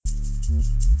Welcome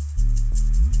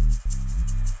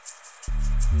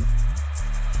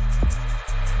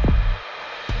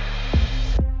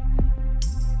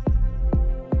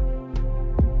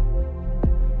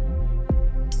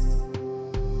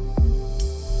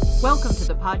to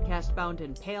the podcast bound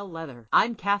in pale leather.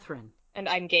 I'm Catherine. And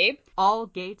I'm Gabe. All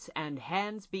gates and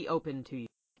hands be open to you.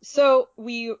 So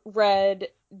we read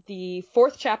the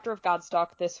 4th chapter of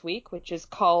Godstalk this week, which is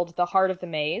called The Heart of the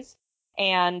Maze.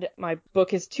 And my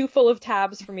book is too full of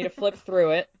tabs for me to flip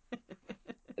through it.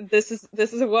 This is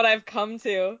what I've come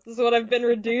to. This is what I've been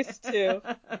reduced to.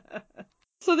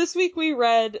 So this week we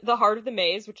read The Heart of the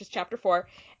Maze, which is chapter 4,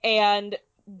 and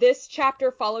this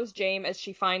chapter follows Jaime as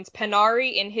she finds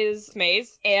Penari in his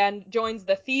maze and joins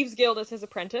the Thieves Guild as his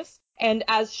apprentice. And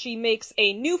as she makes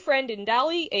a new friend in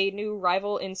Dally, a new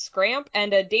rival in Scramp,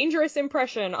 and a dangerous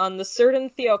impression on the certain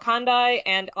Theokandi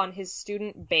and on his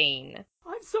student Bane.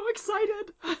 I'm so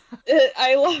excited!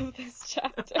 I love this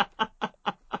chapter.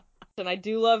 And I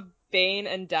do love Bane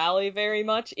and Dally very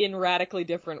much in radically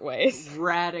different ways.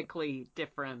 Radically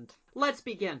different. Let's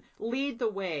begin. Lead the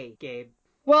way, Gabe.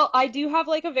 Well, I do have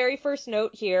a very first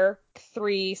note here,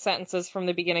 3 sentences from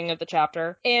the beginning of the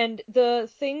chapter. And the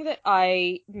thing that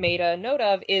I made a note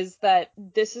of is that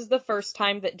this is the first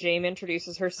time that Jaime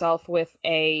introduces herself with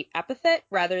a epithet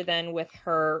rather than with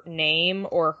her name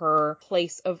or her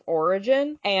place of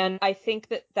origin. And I think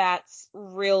that that's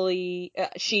really,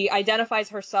 she identifies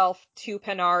herself to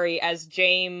Penari as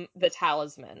Jaime the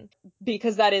Talisman,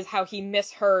 because that is how he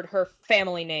misheard her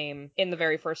family name in the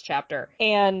very first chapter.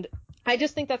 And I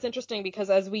just think that's interesting because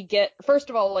as we get,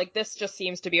 first of all, this just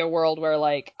seems to be a world where,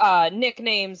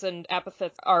 nicknames and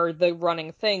epithets are the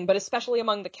running thing, but especially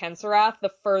among the Kenserath, the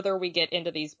further we get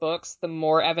into these books, the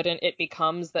more evident it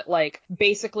becomes that,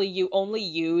 basically you only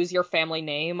use your family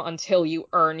name until you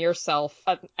earn yourself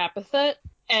an epithet,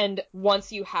 and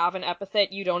once you have an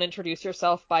epithet, you don't introduce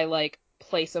yourself by,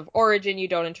 place of origin, you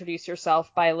don't introduce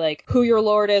yourself by who your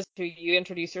lord is, you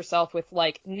introduce yourself with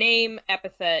name,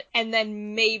 epithet, and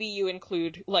then maybe you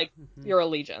include your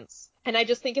allegiance. And I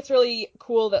just think it's really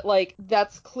cool that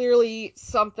that's clearly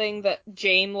something that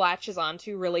Jaime latches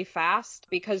onto really fast,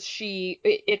 because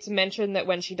it's mentioned that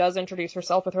when she does introduce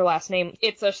herself with her last name,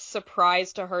 it's a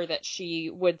surprise to her that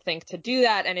she would think to do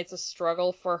that, and it's a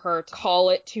struggle for her to call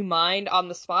it to mind on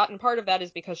the spot, and part of that is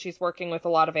because she's working with a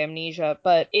lot of amnesia,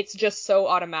 but it's just so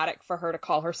automatic for her to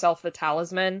call herself the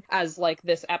Talisman as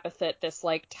this epithet, this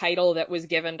title that was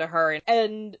given to her,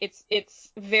 and it's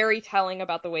very telling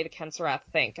about the way the Kenserath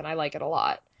think, and I like it a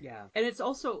lot. Yeah. And it's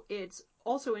also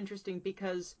interesting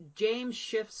because Jaime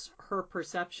shifts her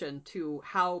perception to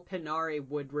how Penari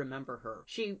would remember her.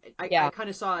 I kind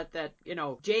of saw it that,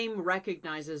 Jaime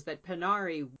recognizes that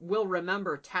Penari will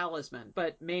remember Talisman,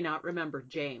 but may not remember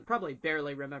Jaime. Probably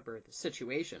barely remember the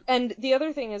situation. And the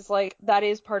other thing is, that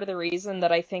is part of the reason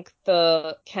that I think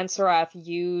the Kenserath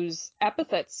use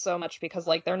epithets so much, because,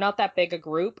 they're not that big a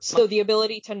group. So the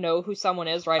ability to know who someone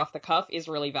is right off the cuff is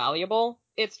really valuable.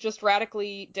 It's just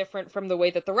radically different from the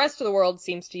way that the rest of the world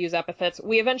seems to use epithets.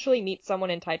 We eventually meet someone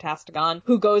in Tai-Tastigon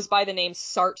who goes by the name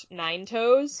Sart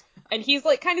Ninetoes, and he's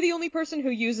kind of the only person who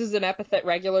uses an epithet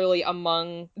regularly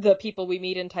among the people we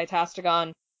meet in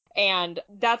Tai-Tastigon. And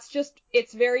that's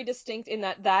it's very distinct in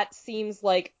that seems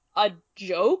like a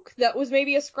joke that was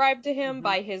maybe ascribed to him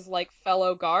by his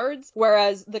fellow guards,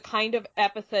 whereas the kind of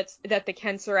epithets that the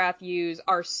Kenserath use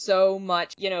are so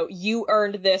much, you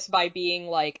earned this by being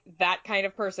that kind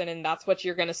of person, and that's what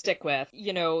you're gonna stick with.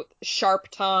 Sharp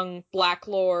Tongue, Black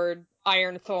Lord,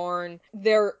 Ironthorn,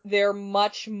 they're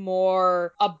much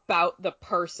more about the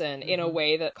person in a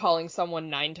way that calling someone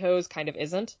Ninetoes kind of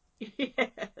isn't.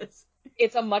 Yes.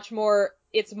 It's much more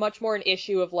an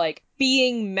issue of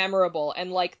being memorable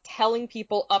and telling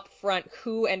people up front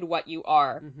who and what you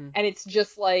are. And it's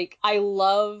just I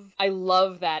love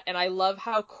that, and I love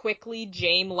how quickly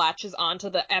Jaime latches onto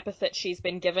the epithet she's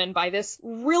been given by this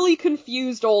really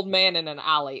confused old man in an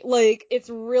alley. It's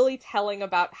really telling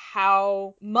about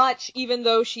how much, even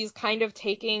though she's kind of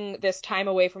taking this time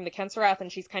away from the Kenserath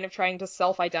and she's kind of trying to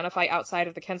self-identify outside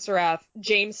of the Kenserath,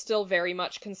 Jaime still very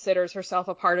much considers herself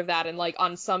a part of that, and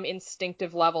on some instinctive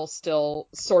level still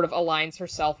sort of aligns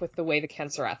herself with the way the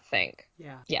Kenserath think.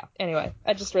 Yeah. Anyway,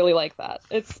 I just really like that.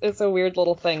 It's a weird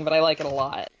little thing, but I like it a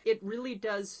lot. It really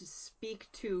does speak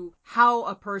to how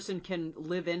a person can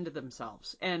live into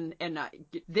themselves. And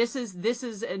this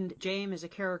is and Jaime is a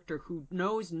character who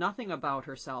knows nothing about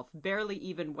herself, barely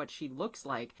even what she looks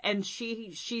like. And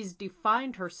she's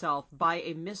defined herself by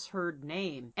a misheard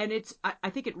name. And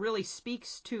I think it really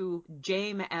speaks to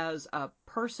Jaime as a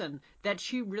person that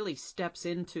she really steps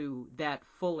into that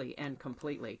fully and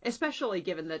completely, especially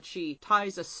given that she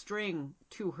ties a string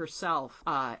to herself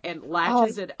and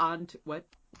latches it onto what?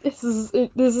 This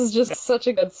is just such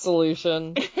a good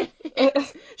solution.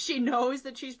 She knows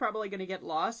that she's probably going to get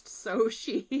lost, so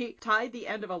she tied the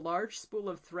end of a large spool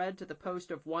of thread to the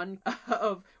post of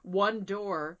one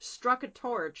door, struck a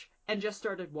torch, and just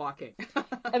started walking.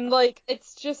 And, like,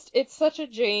 it's such a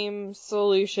James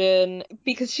solution,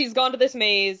 because she's gone to this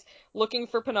maze looking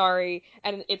for Panari,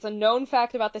 and it's a known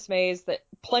fact about this maze that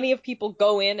plenty of people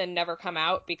go in and never come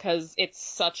out because it's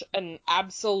such an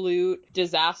absolute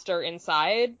disaster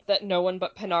inside that no one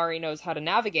but Panari knows how to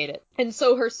navigate it. And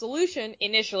so her solution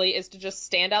initially is to just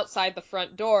stand outside the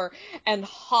front door and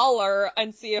holler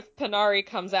and see if Panari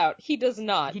comes out. He does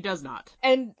not. He does not.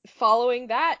 And following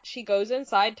that, she goes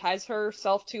inside, ties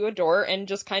herself to a door, and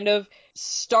just kind of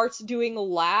starts doing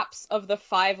laps of the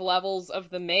 5 levels of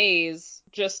the maze,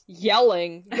 just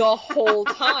yelling the whole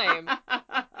time.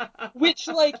 Which,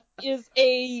 like, is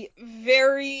a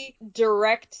very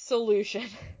direct solution.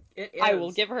 It is. I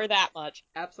will give her that much.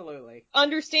 Absolutely.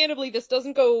 Understandably, this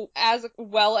doesn't go as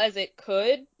well as it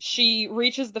could. She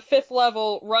reaches the 5th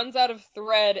level, runs out of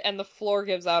thread, and the floor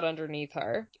gives out underneath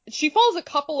her. She falls a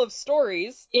couple of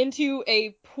stories into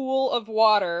a pool of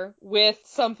water with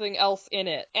something else in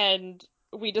it, and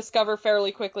we discover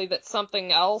fairly quickly that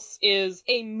something else is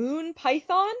a moon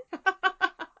python.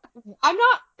 I'm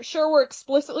not sure we're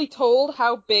explicitly told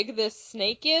how big this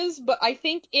snake is, but I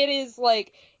think it is,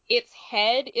 like, its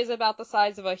head is about the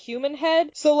size of a human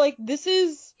head. So, like, this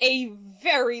is a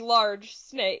very large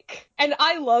snake. And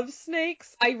I love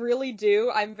snakes. I really do.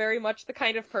 I'm very much the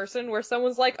kind of person where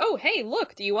someone's like, oh, hey,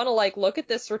 look, do you want to, like, look at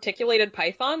this reticulated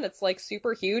python that's, like,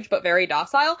 super huge but very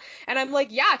docile? And I'm like,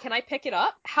 yeah, can I pick it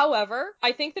up? However,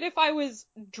 I think that if I was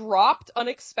dropped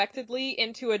unexpectedly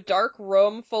into a dark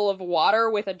room full of water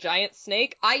with a giant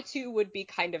snake, I too would be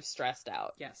kind of stressed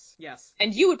out. Yes, yes.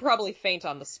 And you would probably faint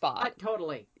on the spot.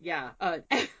 Totally. Yeah.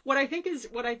 What I think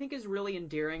is really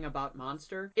endearing about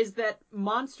Monster is that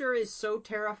Monster is so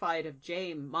terrified of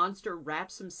Jame. Monster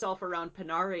wraps himself around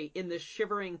Panari in this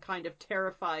shivering kind of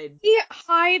terrified. He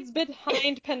hides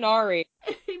behind Panari.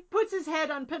 He puts his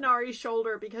head on Panari's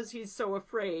shoulder because he's so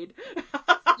afraid.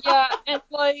 Yeah, and,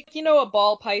 like, you know, a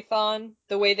ball python,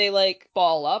 the way they, like,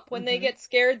 ball up when they get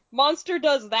scared? Monster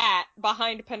does that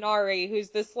behind Panari, who's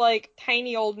this, like,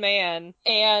 tiny old man,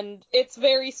 and it's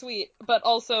very sweet, but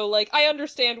also, like, I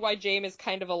understand why Jame is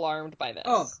kind of alarmed by this.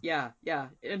 Oh, yeah, yeah.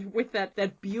 And with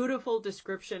that beautiful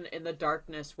description in the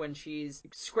darkness when she's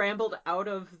scrambled out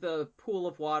of the pool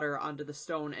of water onto the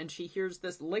stone and she hears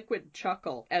this liquid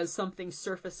chuckle as something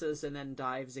surfaces and then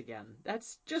dives again.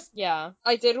 That's just... Yeah.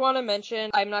 I did want to mention,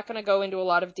 I'm not going to go into a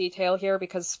lot of detail here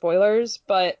because spoilers,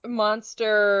 but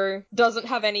Monster doesn't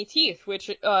have any teeth, which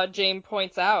Jame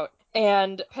points out.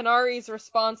 And Panari's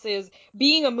response is,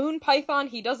 being a moon python,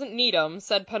 he doesn't need 'em,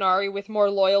 said Panari with more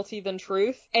loyalty than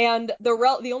truth. And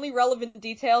the only relevant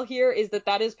detail here is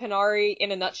that is Panari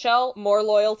in a nutshell, more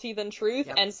loyalty than truth,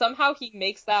 and somehow he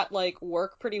makes that, like,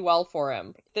 work pretty well for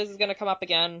him. This is gonna come up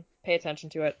again. Pay attention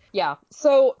to it. Yeah.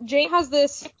 So Jane has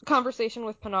this conversation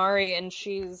with Panari, and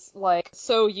she's like,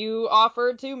 so you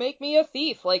offered to make me a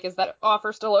thief. Like, is that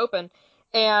offer still open?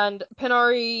 And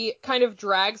Panari kind of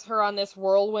drags her on this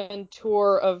whirlwind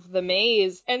tour of the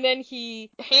maze, and then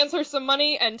he hands her some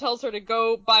money and tells her to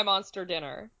go buy Monster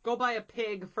dinner. Go buy a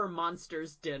pig for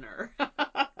Monster's dinner.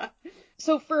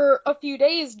 So for a few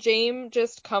days, Jame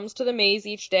just comes to the maze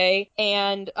each day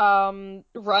and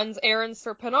runs errands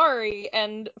for Panari,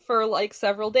 and for, like,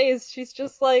 several days, she's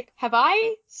just like, have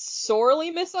I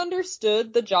sorely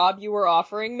misunderstood the job you were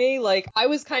offering me? Like, I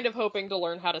was kind of hoping to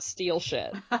learn how to steal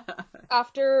shit.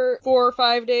 After 4 or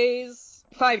 5 days...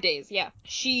 5 days, yeah.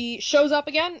 She shows up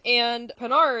again, and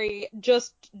Panari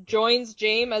just joins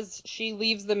Jame as she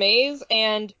leaves the maze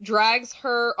and drags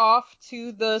her off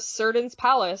to the Surden's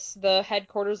Palace, the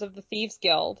headquarters of the Thieves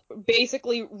Guild.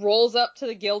 Basically rolls up to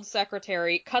the guild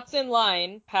secretary, cuts in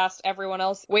line past everyone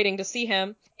else waiting to see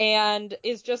him, and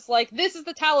is just like, this is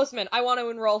the talisman, I want to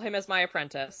enroll him as my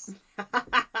apprentice.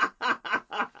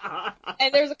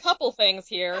 And there's a couple things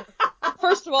here.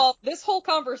 First of all, this whole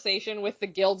conversation with the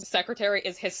guild secretary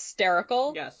is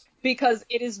hysterical. Yes. Because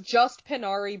it is just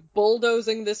Panari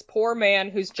bulldozing this poor man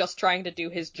who's just trying to do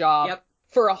his job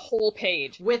for a whole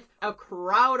page. With a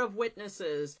crowd of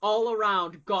witnesses all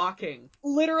around gawking.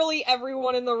 Literally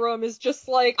everyone in the room is just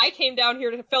like, I came down here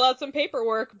to fill out some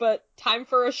paperwork, but time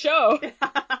for a show.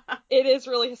 It is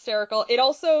really hysterical. It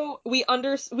also, we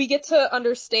get to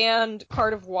understand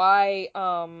part of why,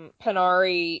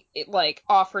 Pennari,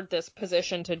 offered this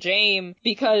position to Jaime,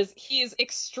 because he's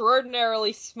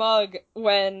extraordinarily smug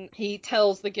when he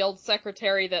tells the guild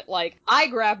secretary that, I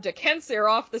grabbed a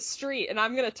Kensir off the street and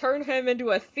I'm gonna turn him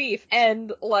into a thief,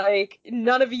 and,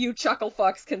 none of you chuckle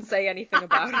fucks can say anything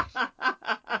about it.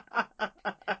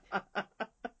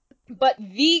 But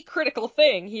the critical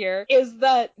thing here is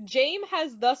that Jaime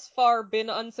has thus far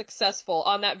been unsuccessful.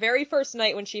 On that very first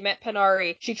night when she met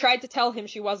Pennari, she tried to tell him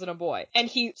she wasn't a boy, and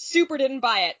he super didn't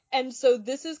buy it. And so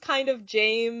this is kind of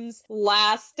Jaime's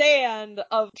last stand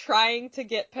of trying to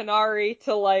get Pennari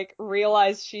to,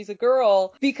 realize she's a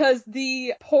girl, because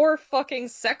the poor fucking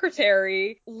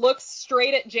secretary looks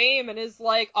straight at Jaime and is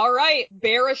like, all right,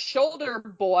 bare a shoulder,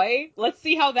 boy. Let's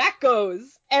see how that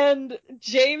goes. And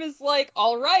Jaime is like,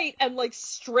 all right, and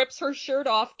strips her shirt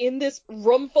off in this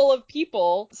room full of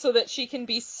people so that she can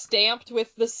be stamped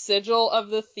with the sigil of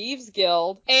the Thieves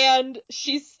Guild. And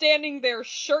she's standing there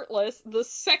shirtless. The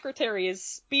secretary is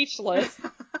speechless.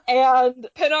 And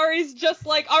Pennari's just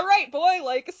like, all right, boy,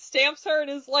 stamps her and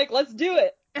is like, let's do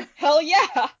it. Hell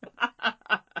yeah.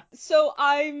 So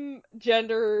I'm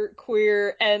gender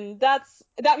queer, and that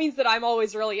means that I'm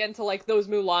always really into those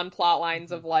Mulan plot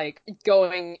lines of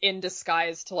going in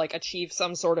disguise to achieve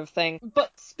some sort of thing.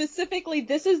 But specifically,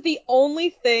 this is the only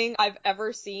thing I've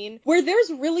ever seen where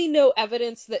there's really no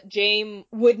evidence that Jaime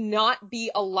would not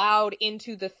be allowed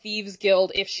into the Thieves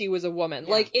Guild if she was a woman.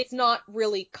 Yeah. It's not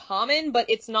really common, but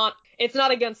it's not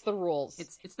against the rules.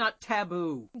 It's not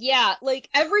taboo. Yeah,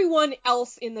 everyone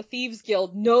else in the Thieves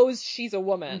Guild knows she's a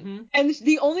woman. Mm-hmm. And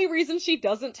the only reason she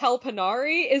doesn't tell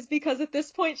Pennari is because at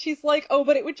this point she's like, oh,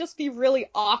 but it would just be really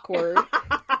awkward.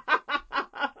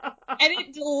 And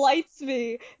it delights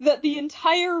me that the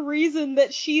entire reason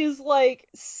that she is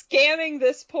scamming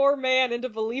this poor man into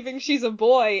believing she's a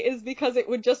boy is because it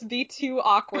would just be too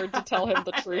awkward to tell him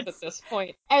the truth at this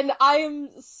point. And I am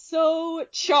so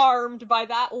charmed by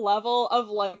that level of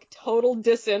total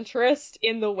disinterest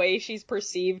in the way she's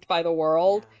perceived by the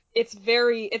world. Yeah. It's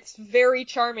very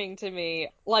charming to me.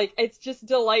 It's just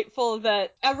delightful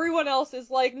that everyone else is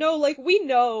no, we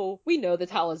know the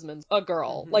talisman's a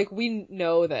girl. Mm-hmm. We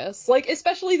know this.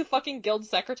 Especially the fucking guild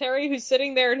secretary who's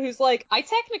sitting there and who's like, I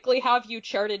technically have you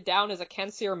charted down as a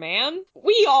Kensir man.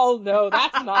 We all know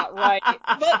that's not right.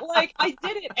 But, I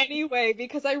did it anyway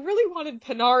because I really wanted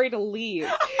Pennari to leave.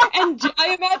 And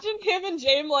I imagine him and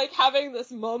Jaime, having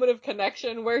this moment of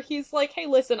connection where he's like, hey,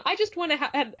 listen, I just want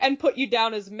to and put you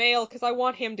down as male because I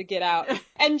want him to get out.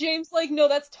 And Jaime's like, no,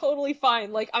 that's totally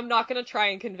fine. I'm not going to try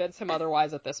and convince him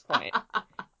otherwise at this point.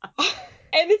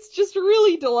 And it's just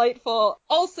really delightful.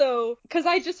 Also, because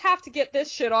I just have to get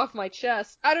this shit off my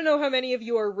chest. I don't know how many of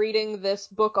you are reading this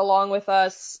book along with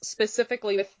us,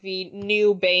 specifically with the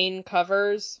new Bane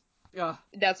covers.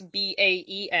 That's Baen,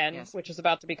 yes. Which is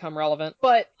about to become relevant.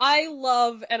 But I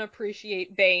love and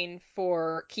appreciate Bane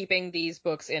for keeping these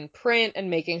books in print and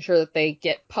making sure that they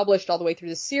get published all the way through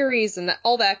the series and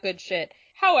all that good shit.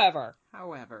 However,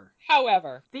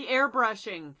 the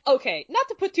airbrushing. Okay, not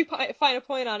to put too fine a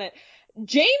point on it,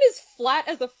 Jaime is flat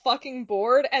as a fucking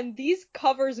board, and these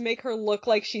covers make her look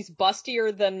like she's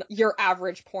bustier than your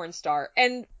average porn star.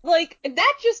 And,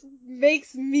 that just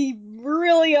makes me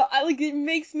really, it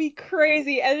makes me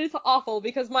crazy, and it's awful,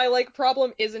 because my,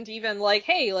 problem isn't even,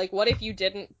 hey, what if you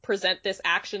didn't present this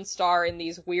action star in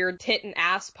these weird tit and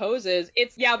ass poses?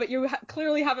 It's, yeah, but you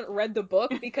clearly haven't read the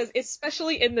book, because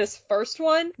especially in this first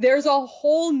one, there's a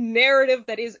whole narrative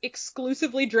that is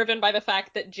exclusively driven by the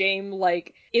fact that Jaime,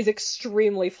 is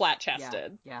extremely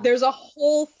flat-chested. Yeah. There's a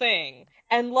whole thing.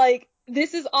 And,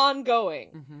 this is ongoing.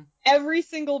 Mm-hmm. Every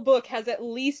single book has at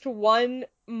least one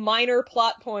minor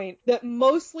plot point that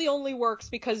mostly only works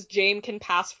because Jaime can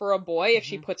pass for a boy if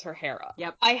she puts her hair up.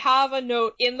 Yep. I have a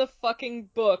note in the fucking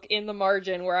book in the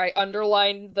margin where I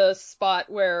underlined the spot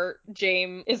where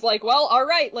Jaime is like, well,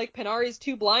 alright, Pennari's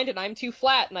too blind and I'm too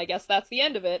flat, and I guess that's the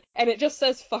end of it. And it just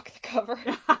says, fuck the cover.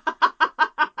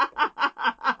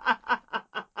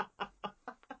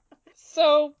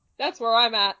 So, that's where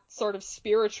I'm at, sort of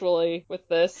spiritually, with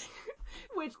this.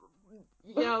 Which,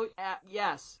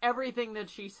 yes, everything that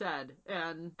she said.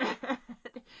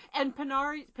 And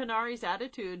Pennari's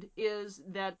attitude is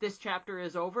that this chapter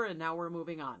is over and now we're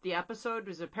moving on. The episode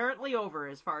was apparently over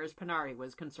as far as Pennari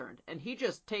was concerned. And he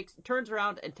just turns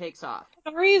around and takes off.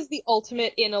 Pennari is the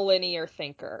ultimate linear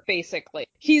thinker, basically.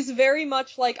 He's very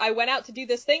much I went out to do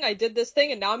this thing, I did this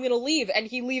thing, and now I'm gonna leave. And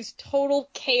he leaves total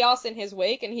chaos in his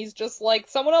wake, and he's just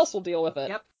someone else will deal with it.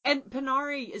 Yep. And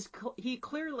Panari he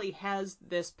clearly has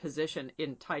this position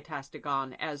in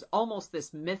Tai-Tastigon as almost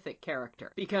this mythic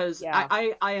character, because Yeah.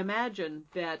 I imagine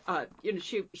that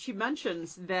she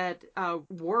mentions that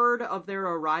word of their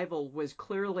arrival was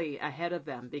clearly ahead of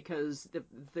them, because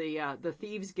the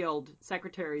Thieves Guild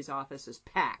secretary's office is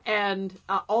packed, and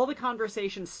all the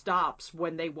conversation stops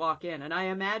when they walk in, and I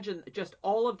imagine just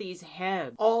all of these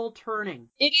heads all turning.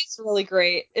 It is really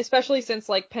great, especially since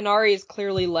like Panari is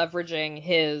clearly leveraging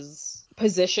his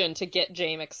position to get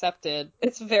Jaime accepted.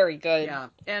 It's very good. Yeah,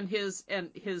 and his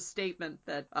statement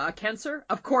that Kenser,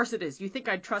 of course it is. You think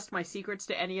I'd trust my secrets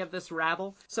to any of this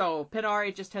rabble? So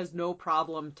Panari just has no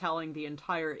problem telling the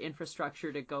entire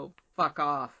infrastructure to go fuck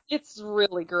off. It's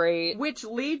really great. Which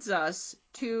leads us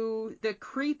to the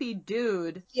creepy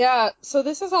dude. Yeah, so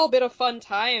this has all been a fun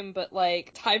time, but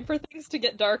like, time for things to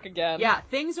get dark again. Yeah,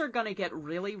 things are gonna get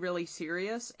really, really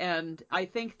serious, and I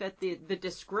think that the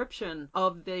description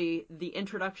of the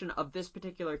introduction of this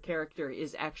particular character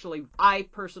is actually, I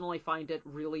personally find it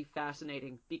really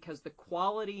fascinating, because the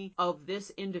quality of this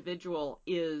individual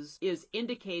is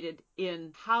indicated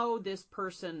in how this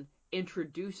person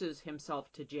introduces himself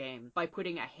to Jaime by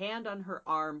putting a hand on her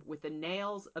arm with the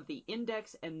nails of the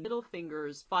index and middle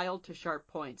fingers filed to sharp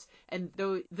points. And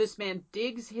though this man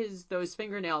digs those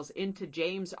fingernails into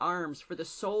Jaime's arms for the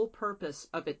sole purpose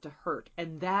of it to hurt.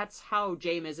 And that's how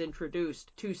Jaime is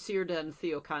introduced to Círdan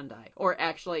Theocandi, or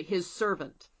actually his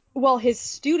servant. Well, his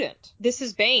student. This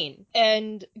is Bane.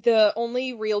 And the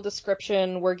only real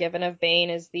description we're given of Bane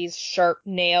is these sharp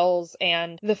nails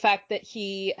and the fact that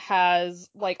he has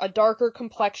like a darker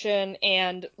complexion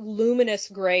and luminous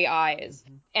gray eyes.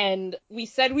 Mm-hmm. And we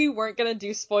said we weren't going to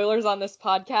do spoilers on this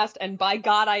podcast, and by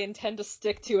God, I intend to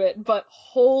stick to it, but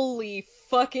holy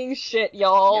fucking shit,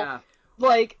 y'all. Yeah.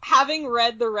 Like, having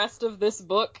read the rest of this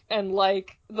book and,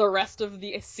 like, the rest of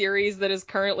the series that is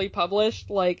currently published,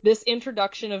 like, this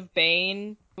introduction of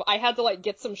Bane, I had to, like,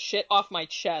 get some shit off my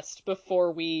chest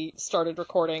before we started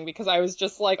recording, because I was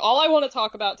just like, all I want to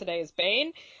talk about today is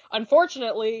Bane.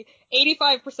 Unfortunately,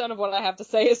 85% of what I have to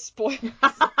say is spoilers.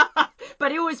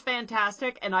 But it was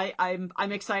fantastic, and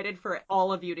I'm excited for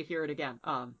all of you to hear it again.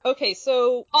 Okay,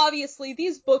 so obviously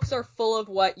these books are full of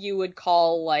what you would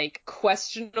call like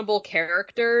questionable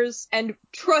characters, and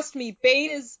trust me, Bane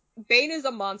is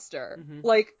a monster. Mm-hmm.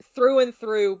 Like, through and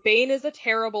through, Bane is a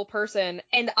terrible person,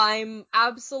 and I'm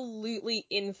absolutely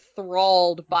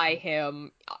enthralled by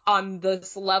him on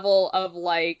this level of,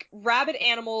 like, rabid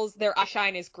animals, their eye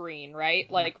shine is green, right?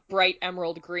 Mm-hmm. Like, bright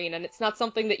emerald green, and it's not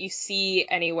something that you see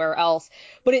anywhere else.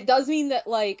 But it does mean that,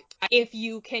 like, if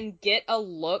you can get a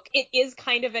look, it is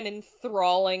kind of an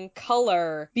enthralling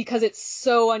color, because it's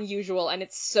so unusual and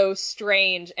it's so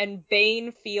strange, and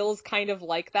Bane feels kind of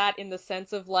like that in the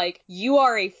sense of, like, you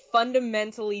are a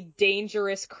fundamentally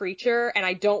dangerous creature, and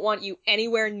I don't want you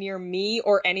anywhere near me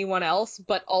or anyone else,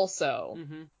 but also,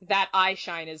 that eye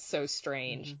shine is so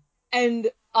strange.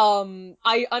 And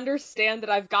I understand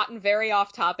that I've gotten very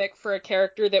off topic for a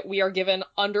character that we are given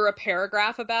under a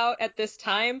paragraph about at this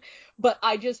time, but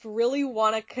I just really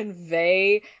want to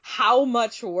convey how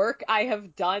much work I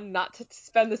have done not to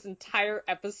spend this entire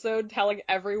episode telling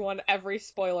everyone every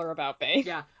spoiler about Bane.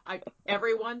 Yeah,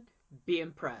 everyone, be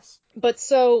impressed. But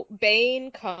so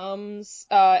Bane comes,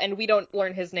 and we don't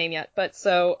learn his name yet, but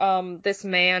so this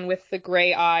man with the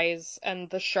gray eyes and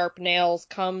the sharp nails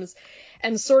comes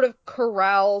and sort of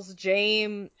corrals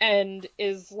Jaime and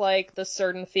is like, the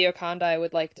Círdan Theocandi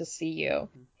would like to see you.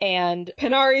 Mm-hmm. And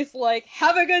Panari's like,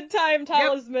 have a good time,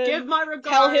 Talisman. Yep, give my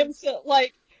regards.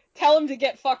 Tell him to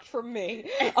get fucked from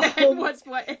me.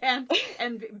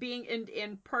 And being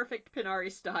in perfect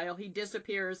Panari style, he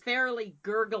disappears, fairly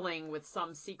gurgling with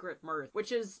some secret mirth,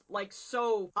 which is like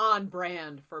so on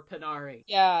brand for Panari.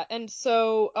 Yeah, and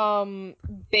so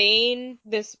Bane,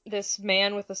 this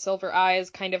man with the silver eyes,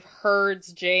 kind of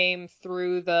herds Jaime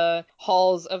through the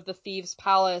halls of the Thieves'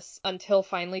 Palace until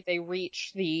finally they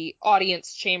reach the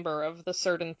audience chamber of the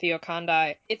Círdan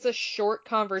Theocandi. It's a short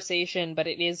conversation, but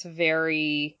it is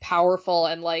very powerful,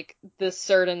 and like the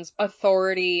Círdan's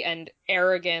authority and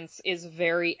arrogance is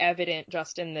very evident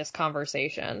just in this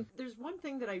conversation. There's one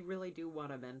thing that I really do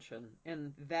want to mention,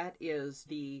 and that is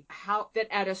how that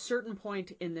at a certain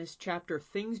point in this chapter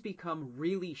things become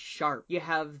really sharp. You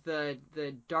have the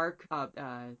dark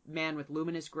man with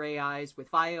luminous gray eyes with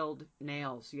filed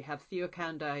nails. You have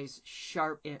Theocandi's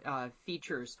sharp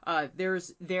features. There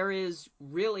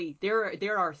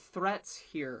are threats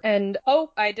here. And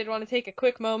I did want to take a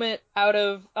quick moment out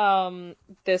of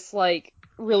this like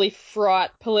really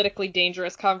fraught, politically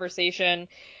dangerous conversation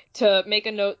to make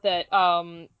a note that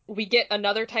we get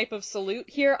another type of salute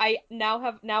here. I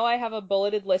have a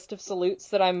bulleted list of salutes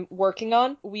that I'm working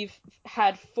on. We've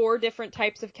had 4 different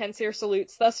types of Kensir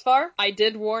salutes thus far. I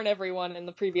did warn everyone in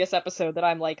the previous episode that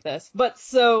I'm like this. But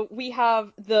so we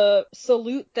have the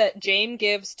salute that Jaime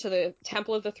gives to the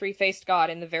Temple of the Three-Faced God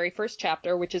in the very first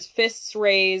chapter, which is fists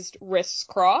raised, wrists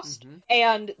crossed. Mm-hmm.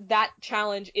 And that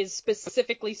challenge is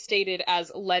specifically stated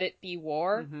as "Let it be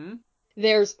war." Mm-hmm.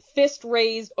 There's fist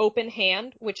raised, open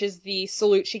hand, which is the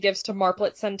salute she gives to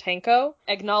Marplet Sentenko,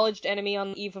 acknowledged enemy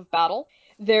on the eve of battle.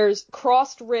 There's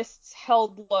crossed wrists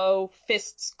held low,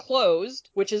 fists closed,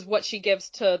 which is what she gives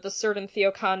to the certain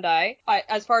Theokandai.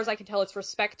 As far as I can tell, it's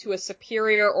respect to a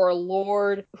superior or a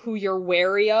lord who you're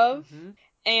wary of. Mm-hmm.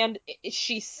 And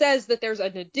she says that there's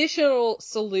an additional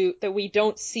salute that we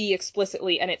don't see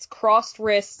explicitly, and it's crossed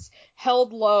wrists,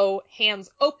 held low, hands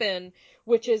open,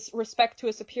 which is respect to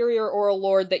a superior or a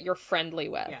lord that you're friendly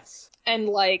with. Yes. And,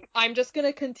 like, I'm just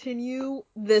gonna continue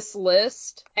this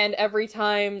list, and every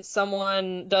time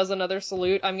someone does another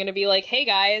salute, I'm gonna be like, hey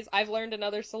guys, I've learned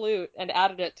another salute, and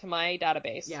added it to my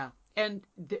database. Yeah. And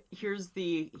here's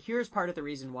part of the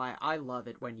reason why I love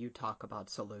it when you talk about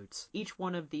salutes. Each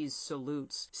one of these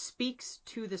salutes speaks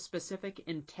to the specific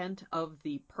intent of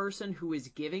the person who is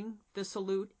giving the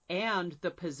salute and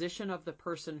the position of the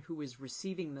person who is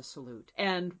receiving the salute.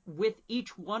 And with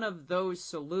each one of those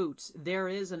salutes, there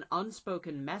is an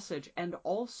unspoken message and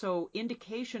also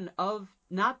indication of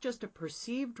not just a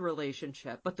perceived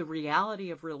relationship, but the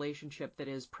reality of relationship that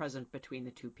is present between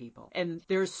the two people. And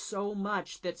there's so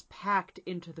much that's packed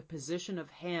into the position of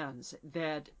hands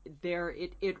that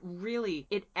it really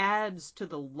adds to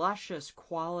the luscious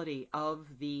quality of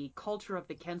the culture of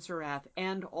the Kenserath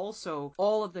and also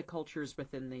all of the cultures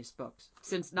within these books,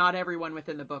 since not everyone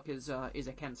within the book is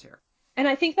a Kenser. And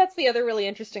I think that's the other really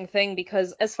interesting thing,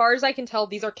 because as far as I can tell,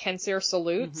 these are Kensir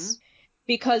salutes. Mm-hmm.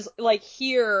 Because, like,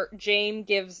 here, Jaime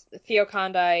gives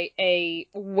Theokandai a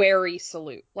wary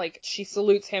salute. Like, she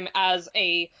salutes him as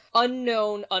a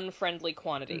unknown, unfriendly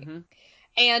quantity. Mm-hmm.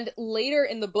 And later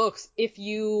in the books, if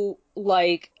you,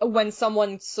 like, when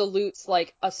someone salutes,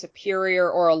 like, a superior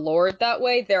or a lord that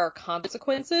way, there are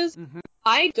consequences. Mm-hmm.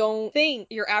 I don't think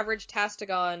your average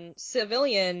Tastigon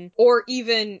civilian, or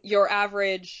even your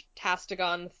average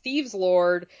Tastigon thieves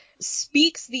lord,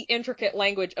 speaks the intricate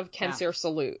language of Kensir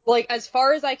salute. Like, as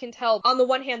far as I can tell, on the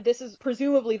one hand, this is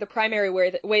presumably the primary way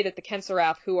that the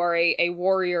Kenserath, who are a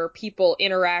warrior people,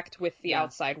 interact with the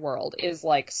outside world, is,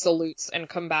 like, salutes and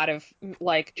combative,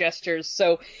 like, gestures.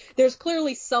 So there's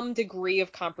clearly some degree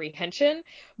of comprehension,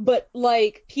 but,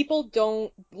 like, people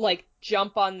don't, like,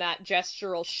 jump on that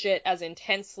gestural shit as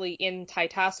intensely in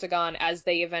Tai-Tastigon as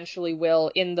they eventually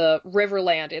will in the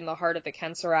Riverland in the heart of the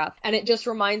Kenserath. And it just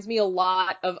reminds me a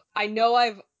lot of, I know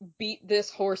I've beat this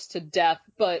horse to death,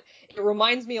 but it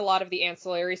reminds me a lot of the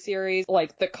ancillary series,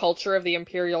 like the culture of the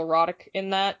Imperial Rhotic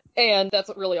in that. And that's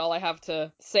really all I have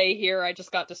to say here. I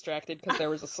just got distracted because there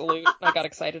was a salute. I got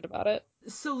excited about it.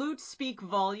 Salutes speak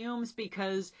volumes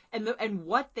because and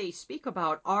what they speak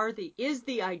about is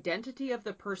the identity of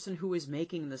the person who is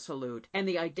making the salute and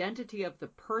the identity of the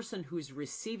person who's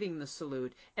receiving the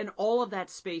salute and all of that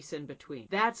space in between.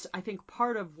 That's, I think,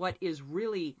 part of what is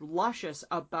really luscious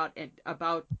about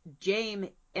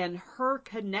Jaime and her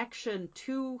connection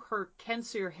to her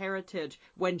Kensir heritage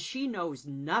when she knows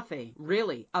nothing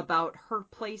really about her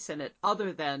place in it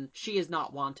other than she is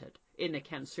not wanted in the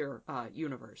Kensir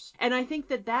universe. And I think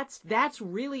that's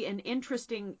really an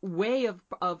interesting way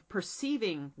of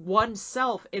perceiving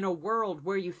oneself in a world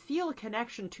where you feel a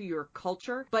connection to your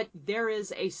culture, but there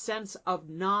is a sense of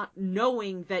not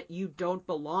knowing that you don't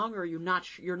belong or you're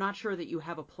not sure that you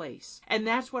have a place. And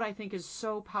that's what I think is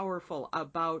so powerful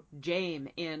about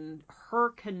Jaime in her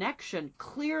connection,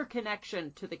 clear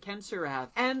connection to the Kenserath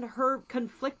and her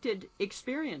conflicted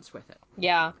experience with it.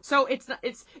 Yeah. So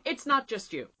it's not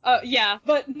just you. Yeah,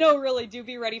 but no, really, do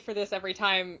be ready for this every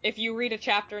time. If you read a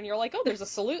chapter and you're like, oh, there's a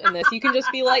salute in this, you can just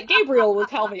be like, Gabriel will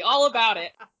tell me all about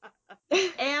it.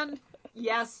 And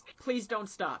yes, please don't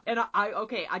stop. And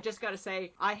I just gotta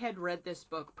say, I had read this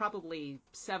book probably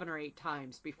 7 or 8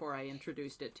 times before I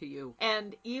introduced it to you.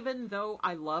 And even though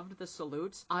I loved the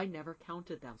salutes, I never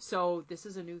counted them. So this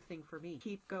is a new thing for me.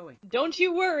 Keep going. Don't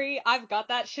you worry, I've got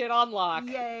that shit on lock.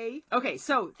 Yay. Okay,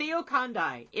 so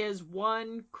Theokandai is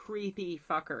one creepy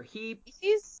fucker.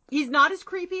 He's not as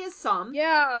creepy as some.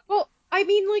 Yeah. Well, I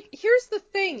mean, like, here's the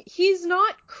thing. He's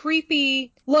not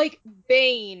creepy. Like,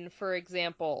 Bane, for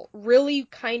example, really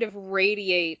kind of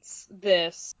radiates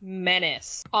this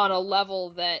menace on a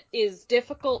level that is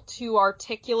difficult to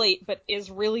articulate, but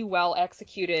is really well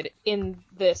executed in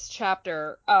this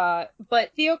chapter.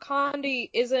 But Theo Conde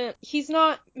he's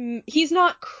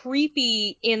not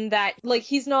creepy in that, like,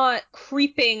 he's not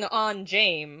creeping on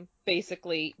Jaime,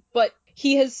 basically, but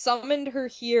he has summoned her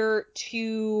here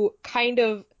to kind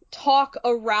of talk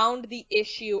around the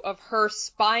issue of her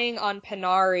spying on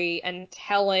Penari and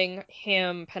telling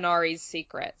him Penari's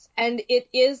secrets. And it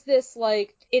is this,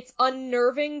 like, it's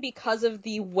unnerving because of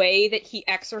the way that he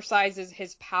exercises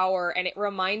his power, and it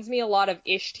reminds me a lot of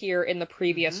Ishtir in the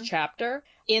previous chapter,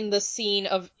 in the scene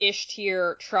of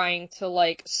Ishtir trying to,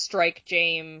 like, strike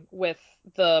Jaime with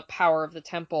the power of the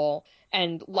temple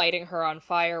and lighting her on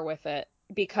fire with it.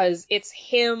 Because it's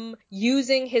him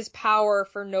using his power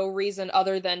for no reason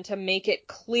other than to make it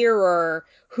clearer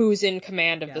who's in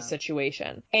command of the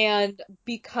situation. And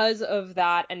because of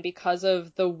that, and because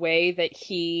of the way that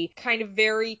he kind of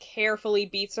very carefully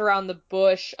beats around the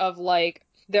bush of, like,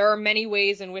 there are many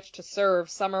ways in which to serve,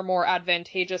 some are more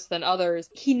advantageous than others,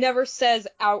 he never says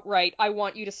outright, I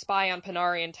want you to spy on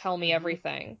Penari and tell me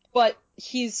everything. But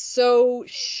he's so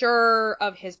sure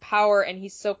of his power, and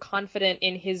he's so confident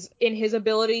in his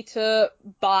ability to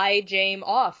buy Jaime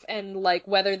off, and, like,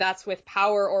 whether that's with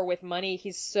power or with money,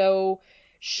 he's so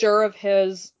sure of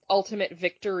his ultimate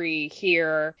victory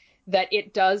here that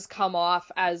it does come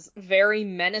off as very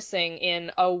menacing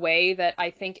in a way that I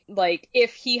think, like,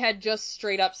 if he had just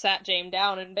straight up sat Jaime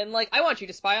down and been like, I want you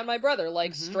to spy on my brother,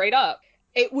 like, straight up,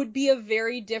 it would be a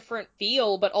very different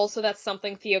feel, but also that's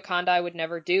something Theo Conde would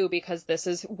never do, because this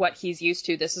is what he's used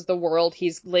to. This is the world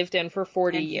he's lived in for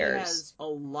 40 years. And he has a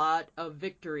lot of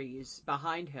victories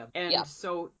behind him. And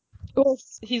so... Well,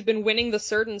 he's been winning the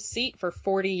Certain seat for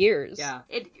 40 years. Yeah.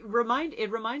 It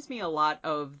reminds me a lot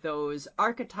of those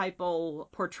archetypal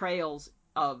portrayals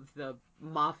of the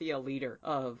mafia leader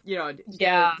of, you know,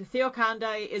 Theo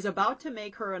Conde is about to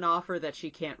make her an offer that she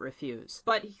can't refuse.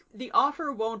 But the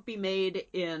offer won't be made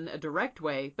in a direct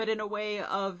way, but in a way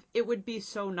of, it would be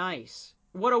so nice.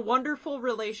 What a wonderful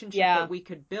relationship that we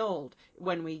could build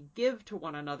when we give to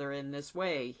one another in this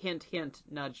way. Hint, hint,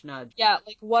 nudge, nudge. Yeah,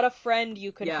 like, what a friend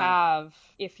you could have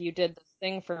if you did this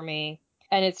thing for me.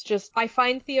 And it's just, I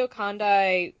find Theo Conde,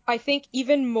 I think,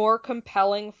 even more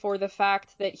compelling for the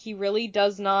fact that he really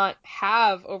does not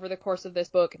have, over the course of this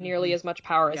book, nearly as much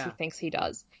power as he thinks he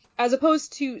does. As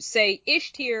opposed to, say,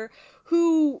 Ishtir,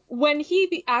 who, when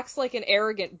he acts like an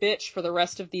arrogant bitch for the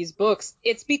rest of these books,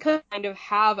 it's because he kind of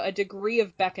have a degree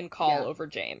of beck and call over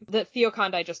Jaime that Theo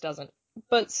Conde just doesn't.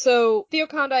 But so, Theo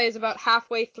Conde is about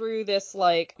halfway through this,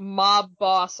 like, mob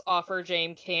boss offer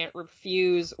Jaime can't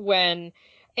refuse when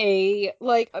a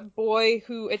boy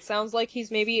who, it sounds like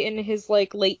he's maybe in his,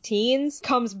 like, late teens,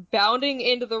 comes bounding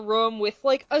into the room with,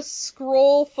 like, a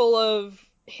scroll full of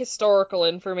historical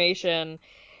information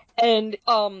and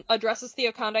addresses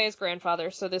Theo Conde as grandfather.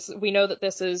 So we know that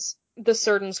this is the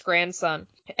Surden's grandson.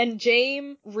 And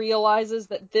Jaime realizes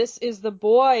that this is the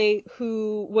boy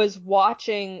who was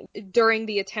watching during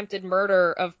the attempted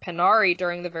murder of Penari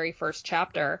during the very first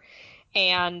chapter.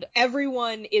 And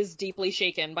everyone is deeply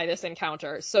shaken by this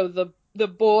encounter. So the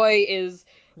boy is,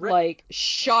 like,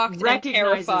 shocked and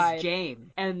terrified. Jaime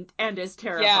and is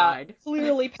terrified. Yeah,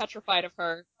 clearly petrified of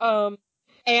her.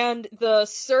 And the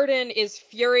Certain is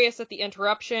furious at the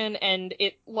interruption, and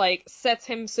it, like, sets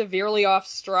him severely off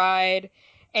stride.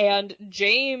 And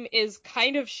Jaime is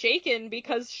kind of shaken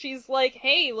because she's like,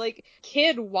 hey, like,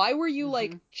 kid, why were you,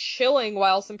 like, chilling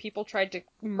while some people tried to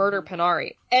murder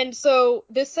Penari? And so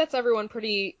this sets everyone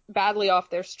pretty badly off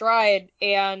their stride,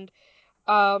 and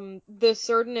the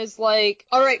Certain is like,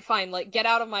 all right, fine, like, get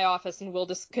out of my office and we'll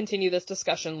just continue this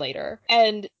discussion later.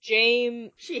 And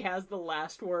Jaime... She has the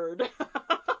last word.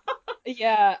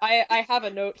 Yeah, I have a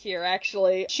note here,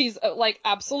 actually. She's, like,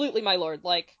 absolutely, my lord.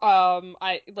 Like,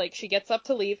 she gets up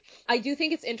to leave. I do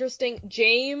think it's interesting.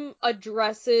 Jaime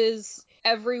addresses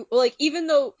even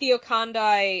though Theo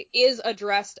Conde is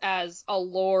addressed as a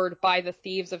lord by the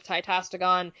thieves of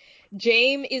Tai-Tastigon,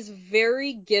 Jaime is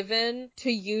very given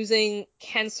to using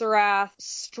Kenserath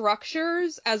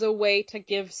structures as a way to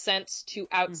give sense to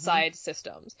outside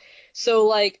systems. So,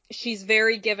 like, she's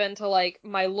very given to, like,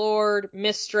 my lord,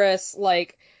 mistress,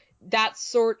 like, that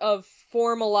sort of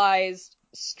formalized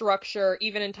structure,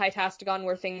 even in Tai-Tastigon,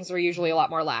 where things are usually a lot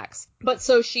more lax. But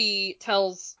so she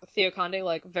tells Theo Conde,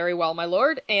 like, very well, my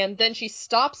lord, and then she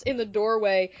stops in the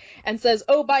doorway and says,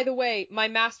 oh, by the way, my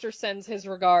master sends his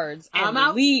regards,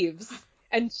 and leaves.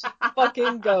 And she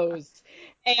fucking goes.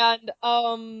 And,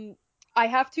 I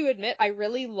have to admit, I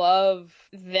really love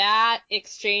that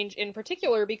exchange in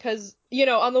particular because, you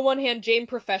know, on the one hand, Jane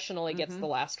professionally gets the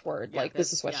last word. Yeah, like,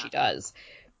 this is what she does.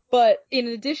 But in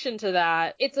addition to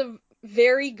that, it's a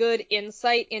very good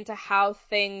insight into how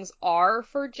things are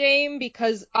for Jame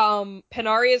because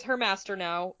Penari is her master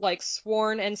now, like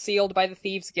sworn and sealed by the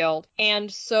Thieves Guild.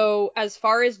 And so as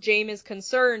far as Jame is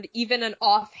concerned, even an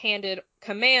offhanded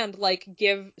command like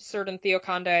give certain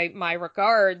Theoconde my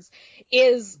regards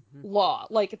is law.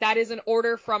 Like that is an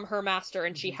order from her master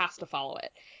and she has to follow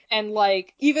it. And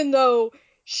like even though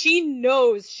she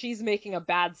knows she's making a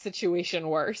bad situation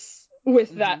worse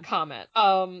with that comment.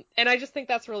 And I just think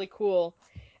that's really cool.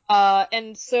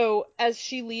 And so as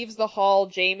she leaves the hall,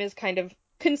 Jame is kind of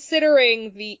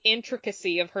considering the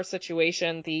intricacy of her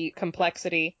situation, the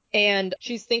complexity, and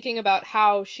she's thinking about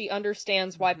how she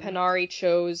understands why Penari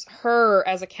chose her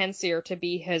as a Kenseer to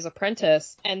be his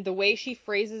apprentice. And the way she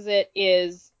phrases it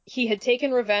is, he had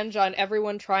taken revenge on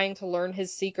everyone trying to learn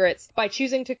his secrets by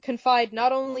choosing to confide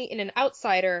not only in an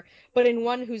outsider, but in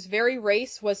one whose very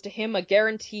race was to him a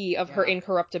guarantee of her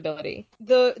incorruptibility.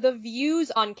 The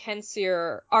views on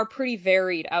Kenseer are pretty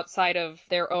varied outside of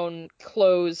their own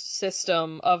closed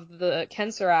system of the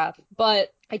Kenserath,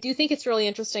 but I do think it's really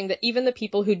interesting that even the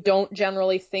people who don't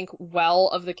generally think well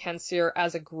of the Kenseer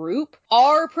as a group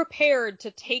are prepared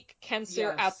to take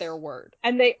Kenseer at their word.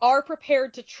 And they are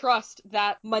prepared to trust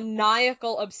that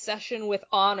maniacal obsession with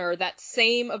honor, that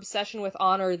same obsession with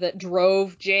honor that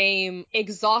drove Jame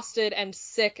exhausted and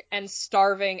sick and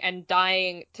starving and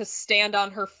dying to stand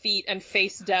on her feet and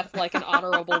face death like an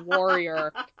honorable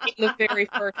warrior in the very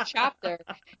first chapter.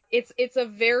 It's a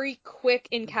very quick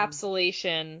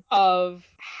encapsulation of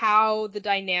how the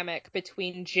dynamic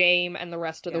between Jame and the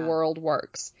rest of the world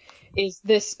works. Is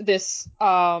this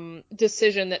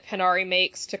decision that Penari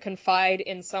makes to confide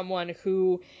in someone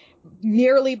who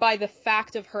merely by the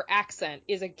fact of her accent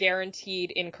is a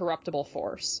guaranteed incorruptible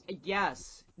force.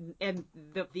 Yes. And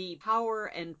the power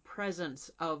and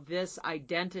presence of this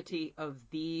identity of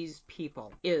these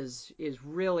people is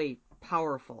really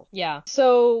powerful. Yeah.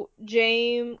 So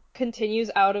Jame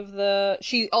continues out of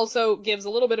she also gives a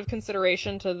little bit of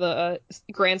consideration to the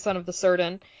grandson of the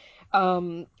Certain.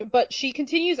 But she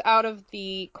continues out of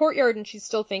the courtyard and she's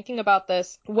still thinking about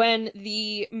this when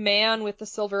the man with the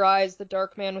silver eyes, the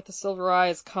dark man with the silver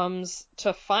eyes, comes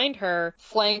to find her,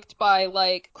 flanked by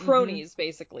like cronies,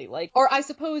 basically. Like, or I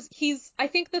suppose I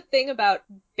think the thing about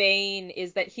Bane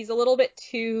is that he's a little bit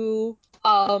too,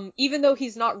 even though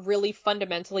he's not really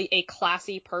fundamentally a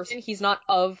classy person, he's not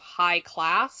of high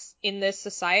class in this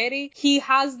society. He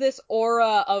has this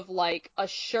aura of like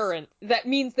assurance that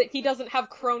means that he doesn't have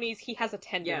cronies, he has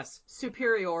attendants. Yes,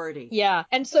 superiority. Yeah,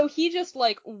 and so he just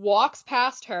like walks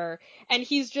past her and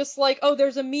he's just like, oh,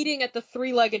 there's a meeting at the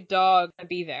Three-Legged Dog to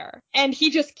be there. And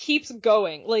he just keeps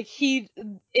going. Like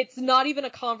it's not even a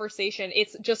conversation.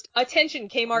 It's just, attention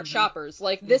Kmart shoppers.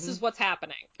 Like this is what's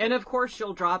happening. And of course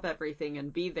she'll drop everything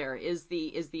and be there is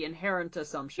the inherent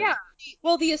assumption. Yeah.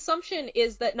 Well, the assumption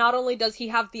is that not only does he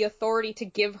have the authority to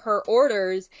give her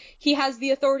orders, he has the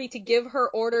authority to give her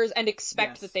orders and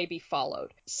expect that they be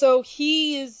followed. So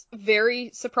he is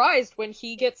very surprised when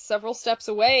he gets several steps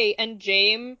away and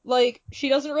Jame, like, she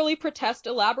doesn't really protest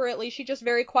elaborately. She just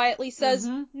very quietly says,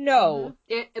 no.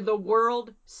 The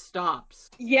world stops.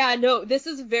 Yeah, no, this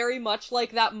is very much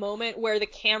like that moment where the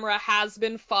camera has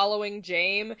been following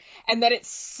Jame and then it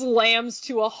slams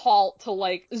to a halt to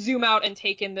like zoom out and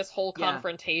take in this whole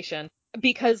confrontation.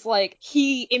 Because like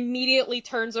he immediately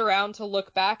turns around to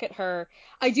look back at her.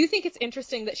 I do think it's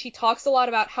interesting that she talks a lot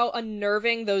about how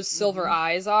unnerving those silver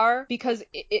eyes are, because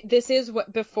this is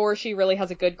what before she really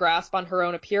has a good grasp on her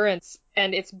own appearance.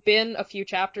 And it's been a few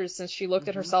chapters since she looked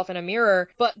at herself in a mirror,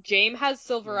 but Jame has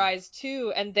silver eyes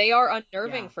too, and they are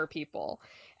unnerving for people.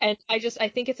 And I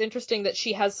think it's interesting that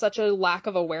she has such a lack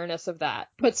of awareness of that.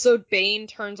 But so Bane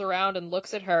turns around and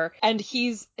looks at her, and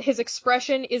his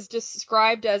expression is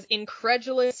described as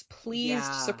incredulous,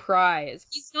 pleased surprise.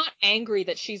 He's not angry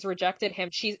that she's rejected him.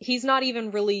 He's not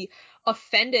even really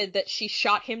offended that she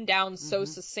shot him down so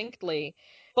succinctly.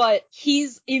 But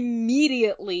he's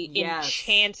immediately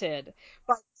enchanted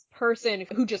by this person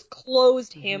who just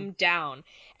closed him down.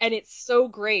 And it's so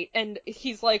great. And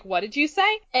he's like, what did you say?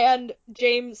 And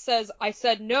James says, I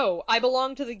said no. I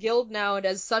belong to the guild now and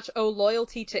as such owe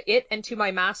loyalty to it and to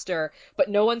my master. But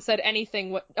no one said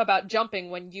anything about jumping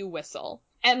when you whistle.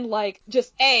 And like,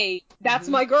 just that's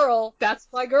my girl. That's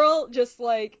my girl. Just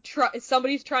like,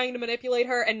 somebody's trying to manipulate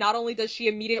her, and not only does she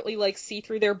immediately like see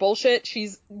through their bullshit,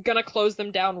 she's gonna close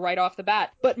them down right off the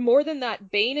bat. But more than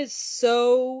that, Bane is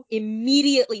so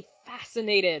immediately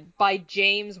fascinated by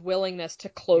James' willingness to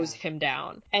close him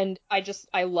down. And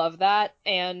I love that.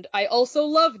 And I also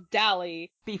love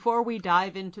Dally. Before we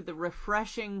dive into the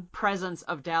refreshing presence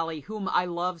of Dally, whom I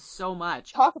love so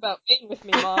much. Talk about playing with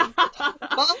me, Mom.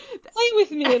 Mom, play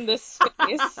with me in this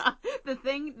space.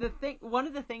 One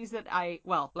of the things that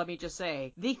let me just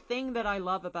say, the thing that I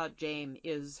love about Jame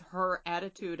is her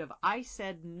attitude of, I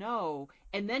said no,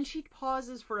 and then she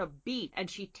pauses for a beat, and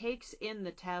she takes in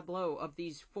the tableau of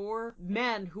these 4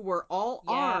 men who were all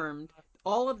armed,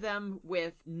 all of them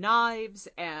with knives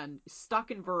and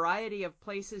stuck in variety of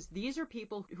places. These are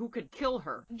people who could kill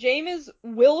her. Jame is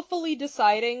willfully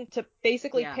deciding to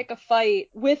basically pick a fight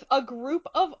with a group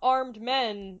of armed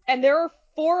men, and there are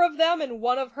 4 of them and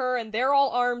 1 of her, and they're all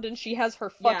armed, and she has her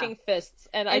fucking fists.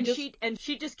 And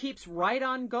she just keeps right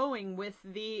on going with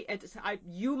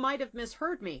you might have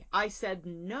misheard me. I said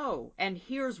no, and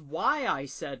here's why I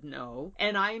said no,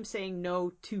 and I am saying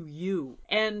no to you.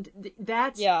 And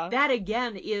that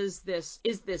again is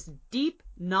this deep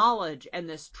knowledge and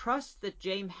this trust that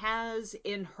Jame has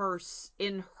in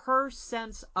her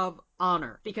sense of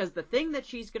honor, because the thing that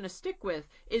she's going to stick with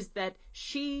is that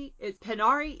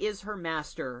Penari is her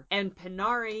master, and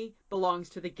Penari belongs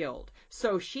to the guild.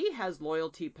 So she has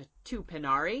loyalty to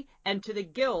Penari and to the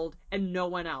guild and no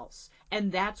one else.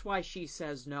 And that's why she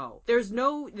says no. There's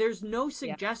no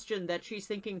suggestion that she's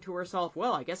thinking to herself,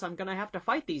 well, I guess I'm going to have to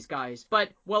fight these guys. But,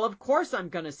 well, of course I'm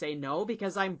going to say no,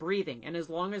 because I'm breathing. And as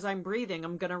long as I'm breathing,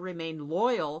 I'm going to remain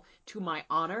loyal to my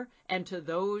honor and to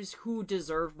those who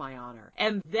deserve my honor.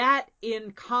 And that,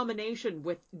 in combination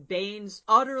with Bane's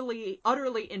utterly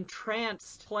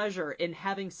entranced pleasure in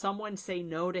having someone say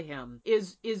no to him,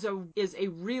 is a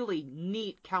really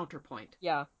neat counterpoint.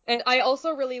 Yeah. And I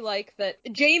also really like that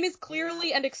Jame is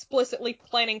clearly and explicitly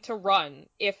planning to run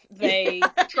if they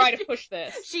try to push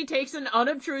this. She takes an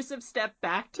unobtrusive step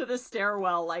back to the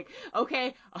stairwell, like,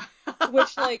 okay.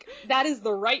 Which, that is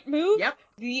the right move. Yep.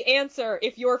 The answer,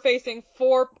 if you're facing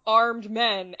 4 armed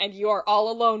men and you are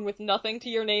all alone with nothing to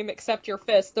your name except your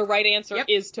fist, the right answer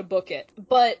is to book it.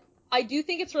 But I do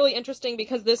think it's really interesting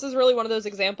because this is really one of those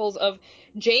examples of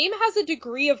Jame has a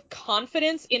degree of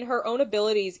confidence in her own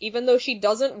abilities, even though she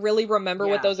doesn't really remember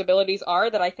what those abilities are,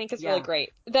 that I think is really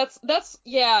great.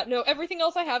 Everything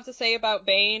else I have to say about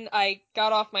Bane, I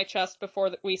got off my chest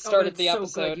before we started the episode.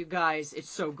 It's so good, you guys. It's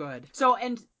so good.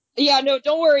 Yeah, no,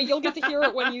 don't worry. You'll get to hear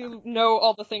it when you know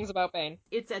all the things about Bane.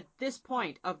 It's at this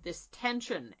point of this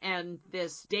tension and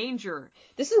this danger.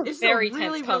 This is a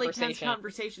really, really tense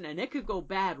conversation, and it could go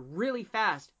bad really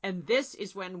fast. And this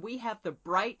is when we have the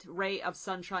bright ray of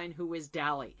sunshine who is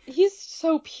Dally. He's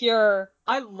so pure.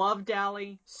 I love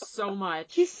Dally so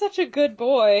much. He's such a good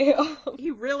boy.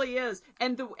 He really is.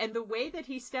 And the way that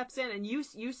he steps in, and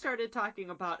you started talking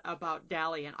about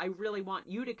Dally, and I really want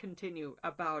you to continue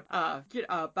about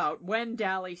when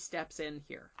Dally steps in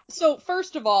here. So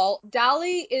first of all,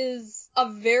 Dally is a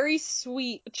very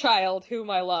sweet child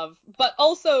whom I love, but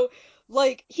also,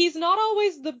 he's not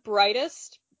always the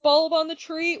brightest bulb on the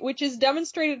tree, which is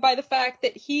demonstrated by the fact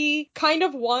that he kind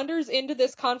of wanders into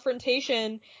this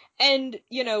confrontation. And,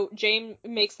 Jame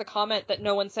makes the comment that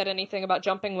no one said anything about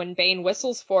jumping when Bane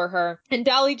whistles for her. And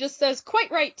Dally just says, quite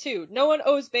right, too. No one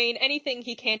owes Bane anything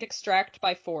he can't extract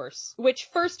by force. Which,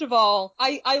 first of all,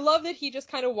 I love that he just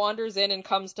kind of wanders in and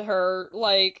comes to her,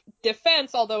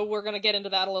 defense, although we're going to get into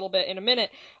that a little bit in a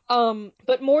minute.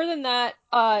 But more than that,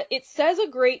 it says a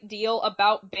great deal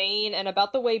about Bane and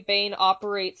about the way Bane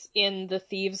operates in the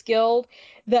Thieves Guild,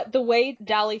 that the way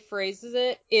Dally phrases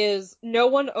it is, no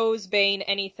one owes Bane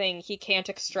anything he can't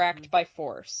extract by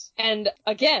force. And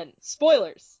again,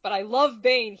 spoilers, but I love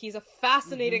Bane. He's a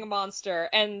fascinating monster,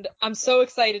 and I'm so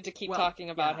excited to keep talking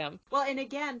about him. Well, and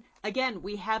again,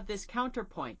 we have this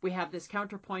counterpoint. We have this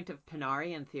counterpoint of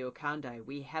Penari and Theokandai.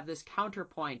 We have this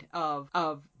counterpoint of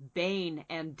Bane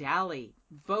and Dally,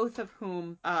 both of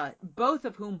whom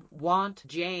want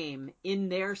Jame in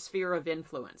their sphere of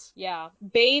influence. Yeah,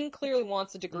 Bane clearly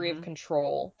wants a degree of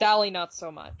control. Dally not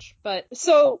so much. But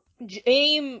so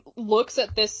Jame looks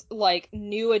at this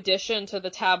new addition to the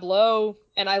tableau,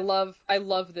 and I love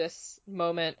this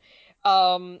moment.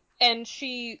 And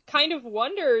she kind of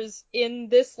wonders in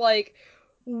this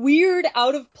weird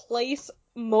out of place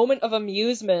moment of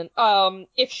amusement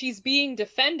if she's being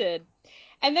defended.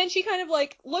 And then she kind of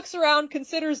looks around,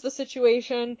 considers the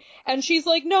situation, and she's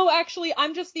like, no, actually,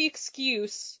 I'm just the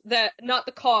excuse not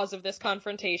the cause of this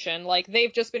confrontation.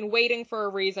 They've just been waiting for a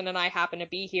reason and I happen to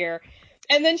be here.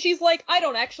 And then she's like, I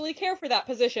don't actually care for that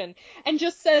position. And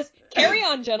just says, carry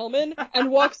on, gentlemen, and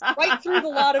walks right through the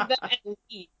lot of them and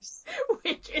leaves.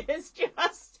 Which is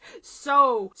just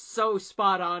so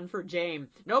spot on for Jame.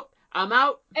 Nope. I'm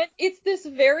out. And it's this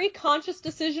very conscious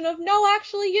decision of, no,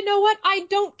 actually, you know what? I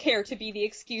don't care to be the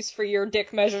excuse for your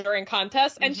dick measuring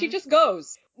contest. And she just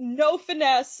goes. No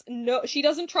finesse. No, she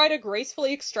doesn't try to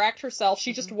gracefully extract herself.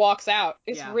 She just walks out.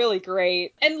 It's really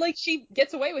great. And, like, she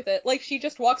gets away with it. Like, she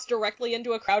just walks directly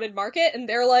into a crowded market, and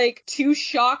they're, like, too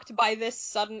shocked by this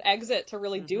sudden exit to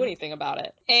really do anything about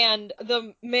it. And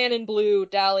the man in blue,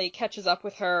 Dally, catches up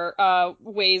with her,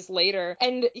 ways later.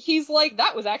 And he's like,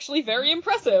 that was actually very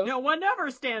impressive. No one ever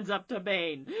stands up to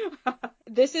Bane.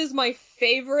 This is my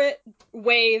favorite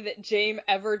way that Jame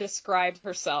ever described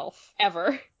herself,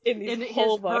 ever, in these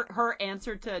whole books. Her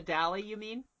answer to Dally, you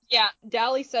mean? Yeah,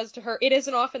 Dally says to her, it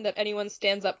isn't often that anyone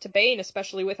stands up to Bane,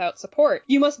 especially without support.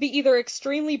 You must be either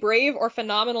extremely brave or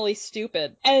phenomenally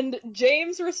stupid. And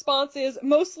James' response is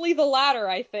mostly the latter,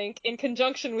 I think, in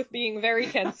conjunction with being very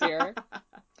Kensier.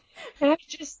 And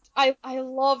I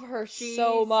love her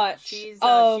so much. She's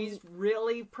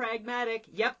really pragmatic.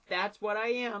 Yep, that's what I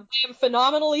am. I am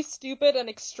phenomenally stupid and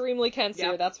extremely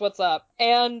Kensier. Yep. That's what's up.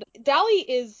 And Dally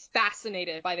is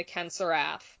fascinated by the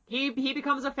Kenserath. He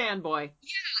becomes a fanboy.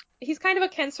 Yeah, he's kind of a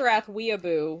Kenserath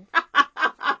weeaboo.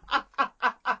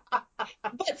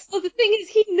 But so the thing is,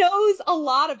 he knows a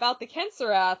lot about the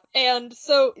Kenserath, and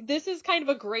so this is kind of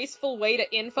a graceful way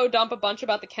to info dump a bunch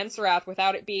about the Kenserath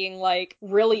without it being, like,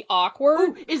 really awkward.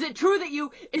 Ooh, is it true that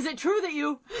you...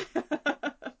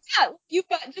 Yeah, you've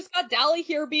got Dally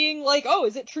here being like, oh,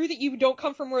 is it true that you don't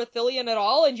come from Earthilion at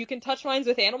all, and you can touch minds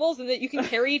with animals, and that you can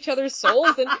carry each other's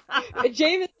souls? And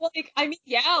James is like, I mean,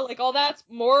 yeah, like, all that's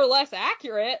more or less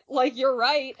accurate. Like, you're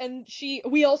right. And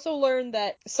we also learned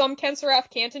that some Kenserath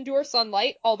can't endure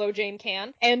sunlight, although Jame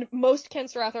can, and most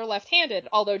Kenserath are left-handed,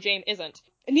 although Jame isn't.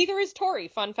 Neither is Tori,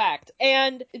 fun fact.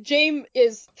 And Jame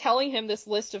is telling him this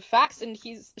list of facts, and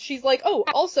she's like, oh,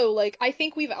 also, like, I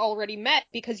think we've already met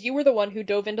because you were the one who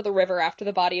dove into the river after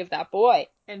the body of that boy.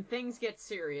 And things get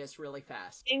serious really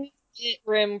fast. Things get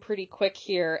grim pretty quick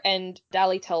here, and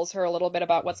Dally tells her a little bit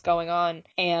about what's going on,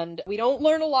 and we don't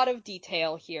learn a lot of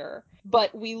detail here,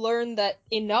 but we learn that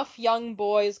enough young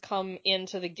boys come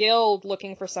into the guild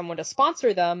looking for someone to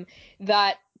sponsor them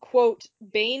that, quote,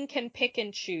 Bane can pick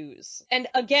and choose. And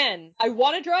again, I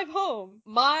want to drive home.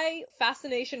 My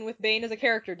fascination with Bane as a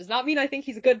character does not mean I think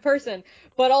he's a good person,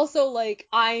 but also, like,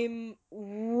 I'm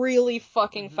really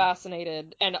fucking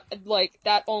fascinated. And, like,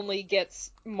 that only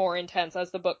gets more intense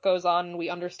as the book goes on and we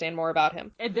understand more about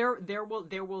him. And there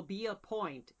will be a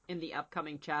point in the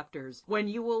upcoming chapters when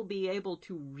you will be able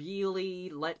to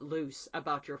really let loose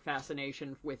about your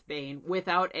fascination with Bane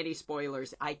without any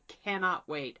spoilers. I cannot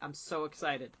wait. I'm so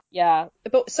excited. Yeah,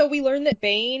 but so we learn that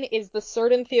Bane is the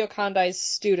certain Theokondai's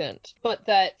student, but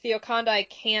that Theokondai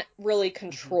can't really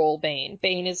control Bane.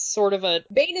 Bane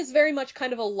is very much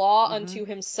kind of a law unto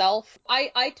himself.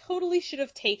 I totally should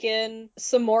have taken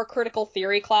some more critical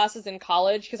theory classes in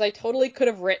college, because I totally could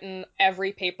have written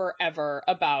every paper ever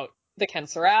about the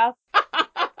Kenserath.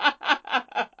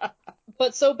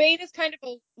 But so Bane is kind of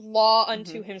a law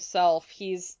unto himself.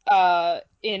 He's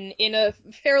in a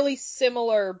fairly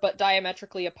similar but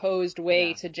diametrically opposed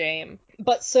way to Jame.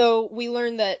 But so we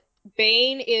learn that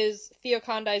Bane is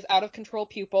Theokondai's out-of-control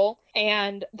pupil,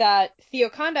 and that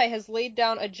Theokondai has laid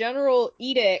down a general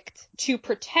edict to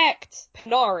protect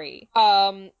Panari.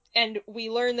 And we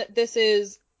learn that this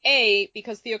is A,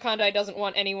 because Theokondai doesn't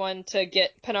want anyone to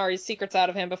get Panari's secrets out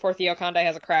of him before Theokondai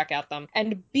has a crack at them.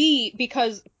 And B,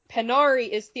 because Panari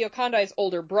is Theokondai's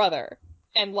older brother.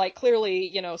 And, like, clearly,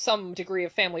 you know, some degree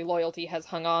of family loyalty has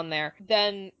hung on there.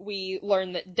 Then we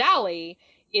learn that Dally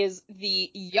is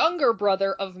the younger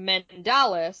brother of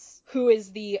Mendalis, who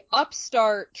is the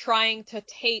upstart trying to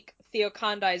take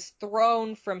Theokondai's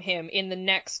throne from him in the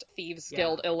next Thieves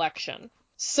Guild election.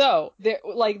 So,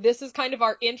 this is kind of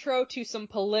our intro to some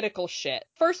political shit.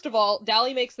 First of all,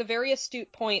 Dally makes the very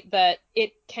astute point that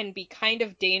it can be kind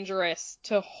of dangerous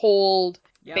to hold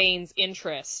Bane's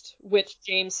interest, which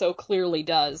James so clearly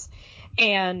does.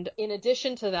 And in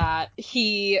addition to that,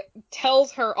 he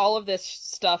tells her all of this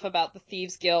stuff about the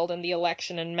Thieves Guild and the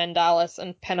election and Mendalis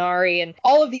and Panari and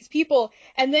all of these people,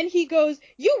 and then he goes,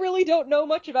 you really don't know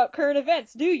much about current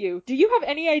events, do you? Do you have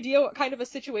any idea what kind of a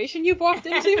situation you've walked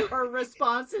into? Her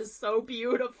response is so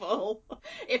beautiful.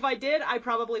 If I did, I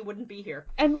probably wouldn't be here.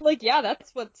 And, like, yeah,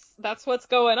 that's what's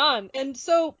going on. And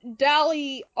so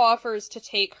Dally offers to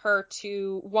take her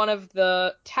to one of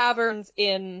the taverns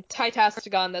in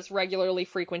Tai-Tastigon that's regularly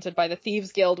frequented by the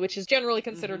Thieves Guild, which is generally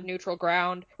considered neutral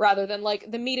ground, rather than,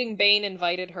 like, the meeting Bane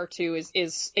invited her to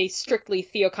is a strictly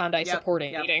Theokondai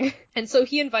supporting meeting. And so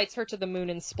he invites her to the Moon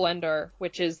in Splendor,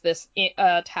 which is this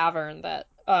tavern that,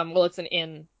 it's an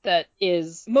inn that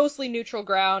is mostly neutral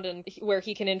ground and where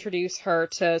he can introduce her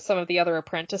to some of the other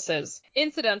apprentices.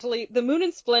 Incidentally, the Moon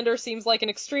and Splendor seems like an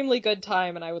extremely good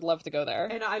time, and I would love to go there.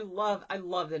 And I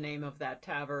love the name of that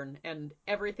tavern, and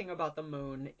everything about the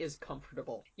Moon is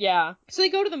comfortable. Yeah. So they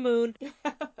go to the Moon.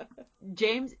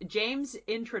 James'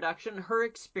 introduction, her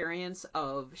experience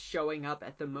of showing up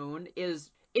at the Moon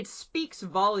it speaks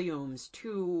volumes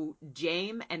to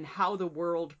James and how the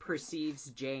world perceives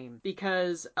James,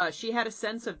 because she had a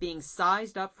sense of being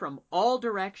sized up from all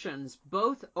directions,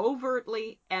 both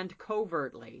overtly and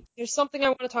covertly. There's something I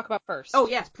want to talk about first. Oh,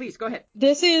 yes, please, go ahead.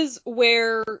 This is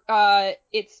where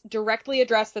it's directly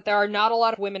addressed that there are not a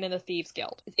lot of women in the Thieves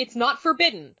Guild. It's not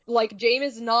forbidden. Like,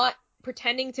 James is not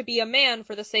pretending to be a man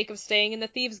for the sake of staying in the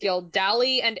Thieves Guild.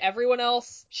 Dally and everyone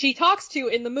else she talks to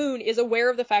in the Moon is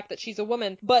aware of the fact that she's a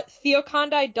woman, but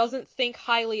Theokondi doesn't think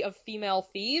highly of female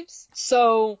thieves,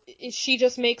 so she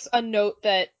just makes a note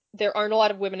that there aren't a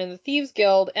lot of women in the Thieves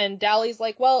Guild, and Dally's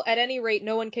like, well, at any rate,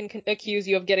 no one can accuse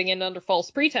you of getting in under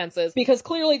false pretenses, because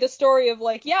clearly the story of,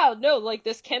 like, yeah, no, like,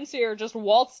 this Kensier just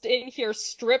waltzed in here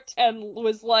stripped and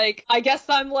was like, I guess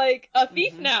I'm, like, a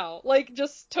thief now, like,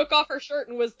 just took off her shirt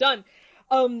and was done.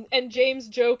 And James'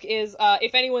 joke is,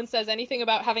 if anyone says anything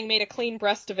about having made a clean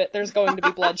breast of it, there's going to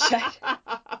be bloodshed.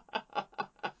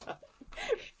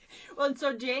 Well, and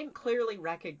so Jane clearly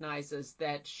recognizes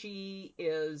that she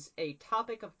is a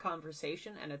topic of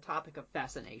conversation and a topic of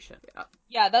fascination.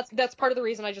 Yeah, that's part of the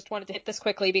reason I just wanted to hit this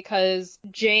quickly, because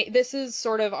this is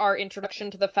sort of our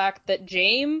introduction to the fact that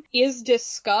Jane is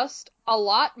discussed a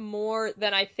lot more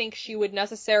than I think she would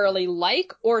necessarily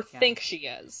like or think she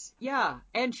is. Yeah,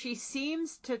 and she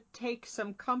seems to take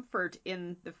some comfort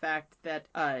in the fact that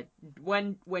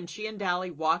when she and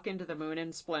Dally walk into the Moon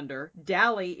and Splendor,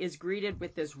 Dally is greeted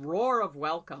with this roar of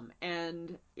welcome,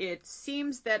 and it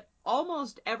seems that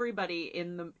almost everybody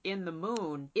in the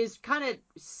Moon is kind of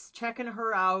checking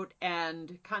her out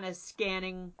and kind of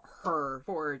scanning her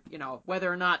for,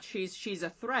 whether or not she's a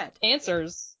threat.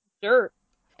 Answers. Sure.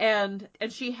 And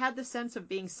she had the sense of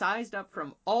being sized up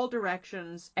from all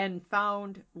directions and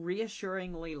found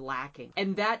reassuringly lacking.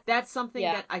 And that's something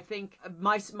that I think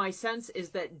my sense is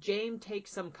that Jane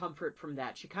takes some comfort from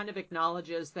that. She kind of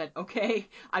acknowledges that, okay,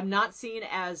 I'm not seen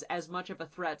as much of a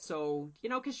threat, so,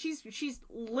 because she's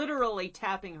literally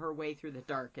tapping her way through the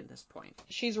dark at this point.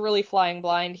 She's really flying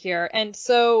blind here. And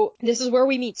so this is where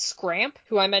we meet Scramp,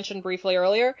 who I mentioned briefly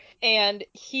earlier, and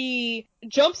he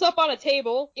jumps up on a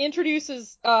table,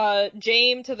 introduces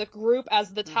Jame to the group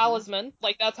as the talisman.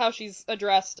 Like, that's how she's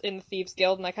addressed in the Thieves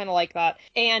Guild, and I kind of like that.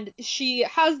 And she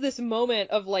has this moment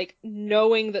of, like,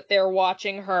 knowing that they're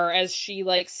watching her as she,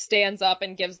 like, stands up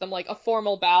and gives them, like, a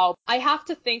formal bow. I have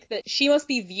to think that she must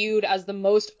be viewed as the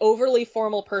most overly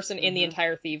formal person in the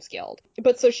entire Thieves Guild.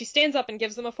 But so she stands up and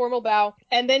gives them a formal bow,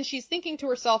 and then she's thinking to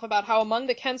herself about how among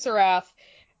the Kenserath,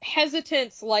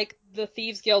 hesitance like the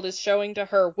Thieves Guild is showing to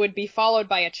her would be followed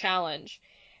by a challenge.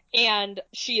 And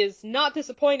she is not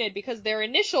disappointed, because their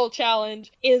initial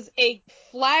challenge is a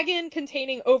flagon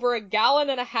containing over 1.5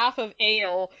 gallons of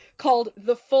ale called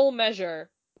the Full Measure.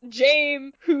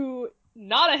 Jame, who,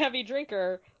 not a heavy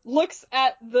drinker, looks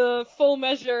at the Full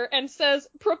Measure and says,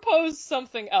 propose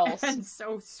something else. And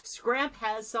so Scramp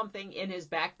has something in his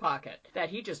back pocket that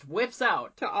he just whips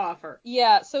out to offer.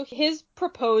 Yeah, so his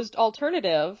proposed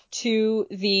alternative to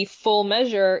the Full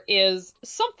Measure is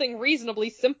something reasonably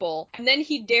simple. And then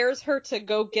he dares her to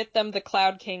go get them the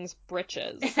Cloud King's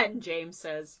breeches. And James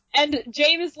says. And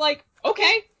James is like,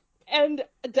 okay. And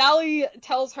Dally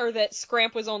tells her that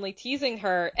Scramp was only teasing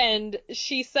her, and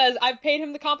she says, I've paid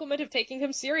him the compliment of taking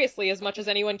him seriously as much as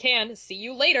anyone can. See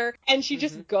you later. And she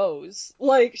just goes.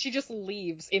 Like, she just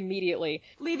leaves immediately.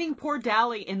 Leaving poor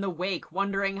Dally in the wake,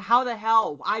 wondering how the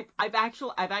hell I've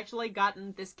actually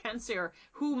gotten this Kensier,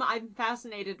 whom I'm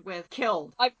fascinated with,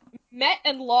 killed. I've met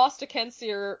and lost a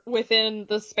Kensier within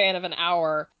the span of an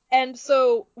hour. And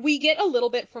so we get a little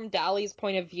bit from Dally's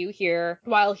point of view here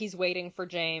while he's waiting for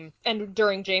Jame and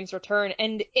during Jame's return.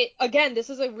 And again, this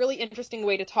is a really interesting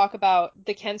way to talk about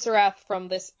the Kenserath from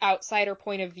this outsider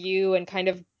point of view and kind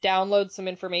of download some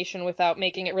information without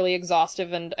making it really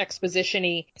exhaustive and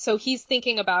exposition-y. So he's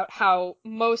thinking about how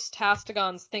most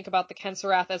Tastigons think about the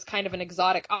Kenserath as kind of an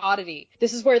exotic oddity.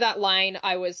 This is where that line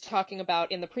I was talking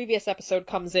about in the previous episode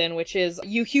comes in, which is,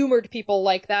 you humored people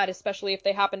like that, especially if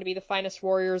they happen to be the finest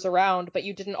warriors numbers around, but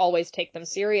you didn't always take them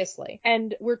seriously.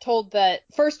 And we're told that,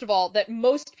 first of all, that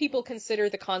most people consider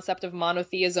the concept of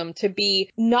monotheism to be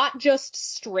not just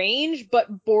strange,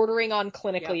 but bordering on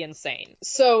clinically insane.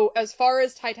 So as far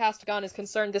as Tai-Tastigon is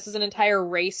concerned, this is an entire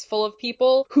race full of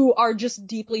people who are just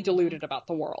deeply deluded about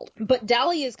the world. But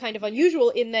Dally is kind of unusual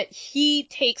in that he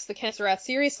takes the Kensirat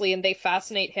seriously and they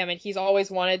fascinate him, and he's always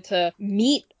wanted to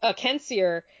meet a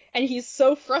Kensier. And he's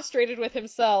so frustrated with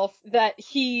himself that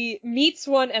he meets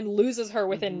one and loses her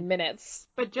within minutes.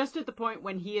 But just at the point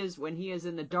when he is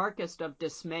in the darkest of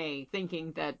dismay,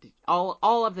 thinking that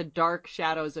all of the dark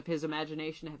shadows of his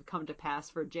imagination have come to pass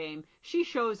for James, she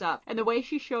shows up. And the way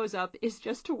she shows up is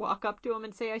just to walk up to him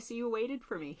and say, "I see you waited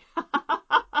for me."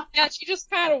 Yeah, she just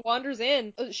kind of wanders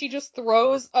in. She just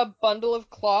throws a bundle of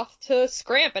cloth to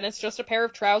Scramp, and it's just a pair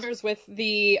of trousers with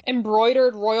the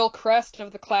embroidered royal crest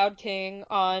of the Cloud King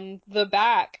on the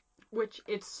back. Which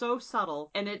it's so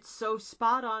subtle and it's so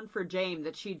spot on for James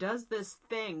that she does this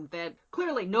thing that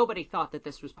clearly nobody thought that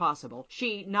this was possible.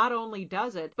 She not only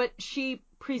does it, but she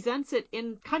presents it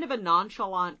in kind of a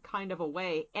nonchalant kind of a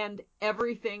way, and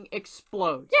everything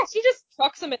explodes. Yeah, she just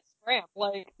chucks him at Scramp,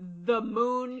 like... The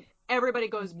moon... Everybody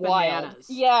goes wild. Bananas.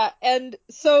 Yeah, and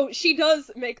so she does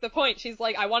make the point. She's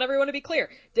like, I want everyone to be clear.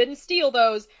 Didn't steal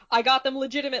those. I got them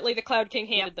legitimately. The Cloud King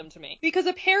handed them to me. Because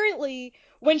apparently,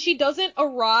 when she doesn't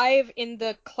arrive in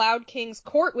the Cloud King's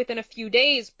court within a few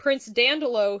days, Prince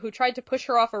Dandelo, who tried to push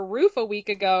her off a roof a week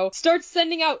ago, starts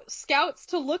sending out scouts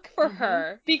to look for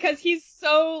her. Because he's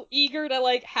so eager to,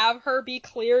 like, have her be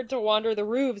cleared to wander the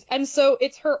roofs. And so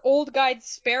it's her old guide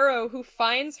Sparrow who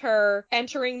finds her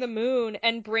entering the moon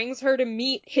and brings her to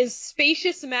meet his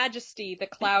spacious majesty, the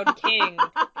Cloud King,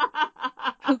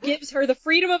 who gives her the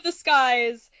freedom of the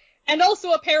skies and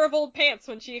also a pair of old pants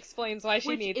when she explains why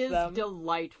she needs them. Which is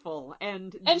delightful.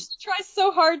 And she tries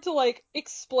so hard to, like,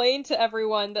 explain to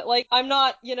everyone that, like, I'm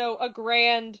not, you know, a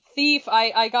grand thief.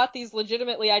 I got these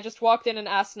legitimately. I just walked in and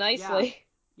asked nicely.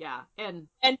 Yeah. And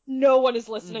no one is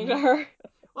listening to her.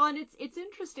 Well, and it's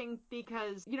interesting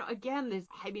because, you know, again, this,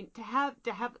 I mean, to have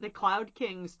the Cloud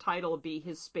King's title be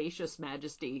His Spacious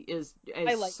Majesty is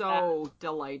like so that.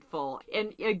 delightful.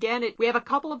 And again, we have a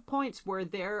couple of points where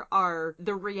there are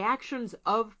the reactions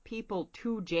of people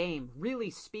to James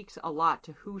really speaks a lot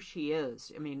to who she is.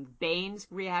 I mean, Bane's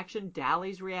reaction,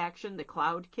 Dally's reaction, the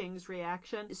Cloud King's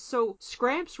reaction. So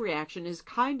Scramp's reaction is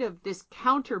kind of this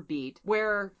counterbeat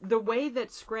where the way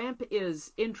that Scramp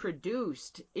is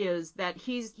introduced is that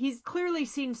he's clearly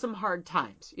seen some hard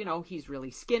times. You know, he's really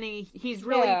skinny. He's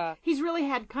really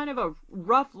had kind of a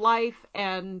rough life,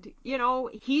 and, you know,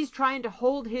 he's trying to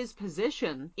hold his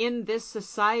position in this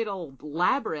societal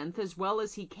labyrinth as well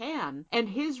as he can. And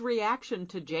his reaction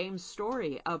to James'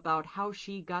 story about how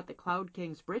she got the Cloud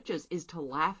King's breeches is to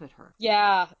laugh at her.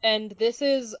 Yeah, and this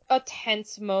is a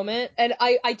tense moment. And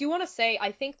I do want to say,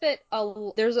 I think that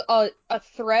there's a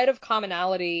thread of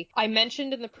commonality. I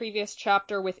mentioned in the previous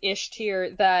chapter with Ishtir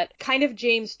that kind of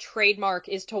James' trademark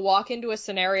is to walk into a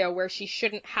scenario where she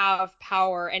shouldn't have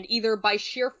power, and either by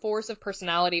sheer force of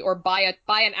personality or by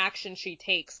an action she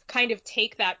takes, kind of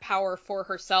take that power for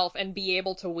herself and be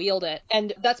able to wield it.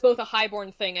 And that's both a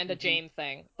highborn thing and a James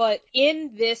thing. But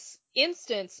in this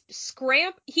instance,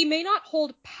 Scramp, he may not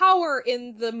hold power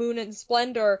in the Moon and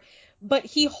Splendor, but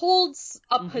he holds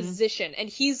a position, and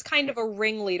he's kind of a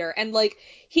ringleader, and, like,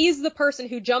 he's the person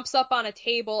who jumps up on a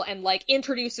table and, like,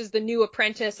 introduces the new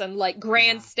apprentice and, like,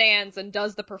 grandstands and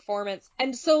does the performance.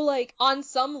 And so, like, on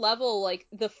some level, like,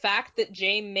 the fact that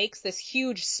James makes this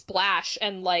huge splash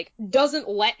and, like, doesn't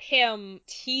let him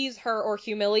tease her or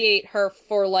humiliate her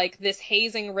for, like, this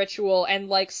hazing ritual, and,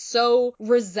 like, so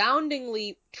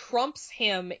resoundingly trumps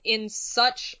him in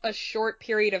such a short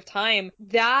period of time,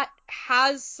 that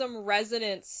has some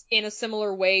resonance in a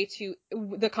similar way to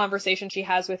the conversation she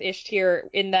has with Ishtir,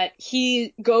 in that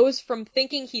he goes from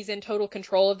thinking he's in total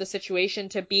control of the situation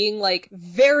to being, like,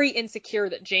 very insecure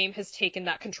that James has taken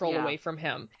that control away from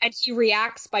him. And he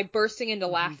reacts by bursting into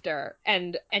laughter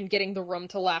and getting the room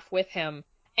to laugh with him.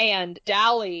 And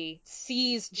Dally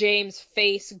sees James'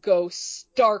 face go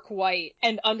stark white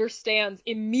and understands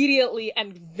immediately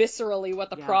and viscerally what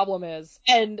the problem is.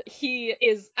 And he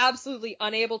is absolutely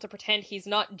unable to pretend he's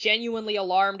not genuinely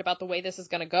alarmed about the way this is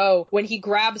going to go when he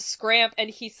grabs Scramp and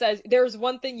he says, there's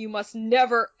one thing you must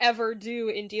never, ever do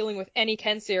in dealing with any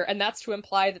Kensier, and that's to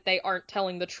imply that they aren't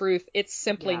telling the truth. It's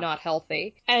simply not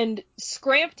healthy. And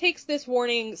Scramp takes this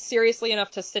warning seriously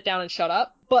enough to sit down and shut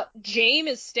up. But James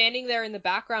is standing there in the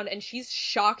background, and she's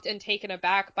shocked and taken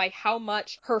aback by how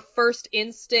much her first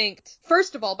instinct,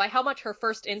 her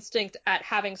first instinct at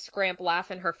having Scramp laugh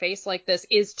in her face like this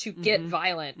is to get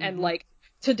violent and, like,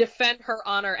 to defend her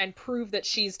honor and prove that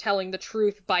she's telling the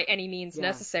truth by any means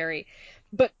necessary.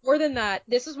 But more than that,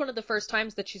 this is one of the first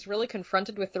times that she's really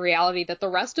confronted with the reality that the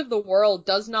rest of the world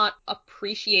does not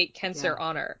appreciate Kensir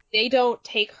honor. They don't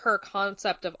take her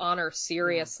concept of honor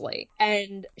seriously.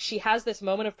 And she has this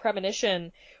moment of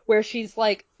premonition where she's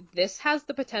like, this has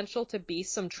the potential to be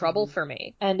some trouble for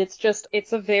me. And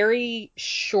it's a very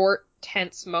short,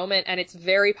 tense moment, and it's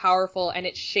very powerful, and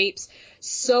it shapes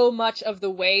so much of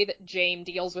the way that Jaime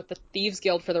deals with the Thieves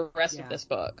Guild for the rest of this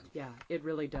book. Yeah, it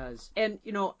really does. And,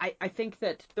 I think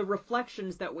that the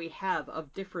reflections that we have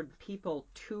of different people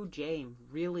to Jaime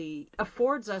really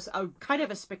affords us a kind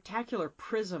of a spectacular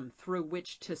prism through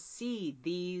which to see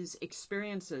these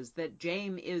experiences that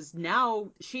Jaime is now,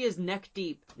 she is neck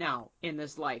deep now in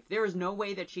this life. There is no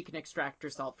way that she can extract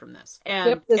herself from this.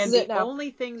 And, the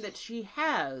only thing that she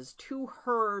has to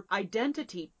her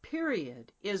identity,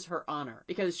 period, is her honor.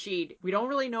 Because we don't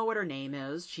really know what her name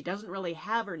is. She doesn't really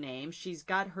have her name. She's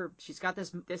got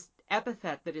this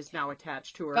epithet that is now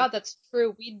attached to her. God, that's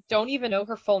true. We don't even know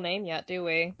her full name yet, do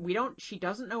we? She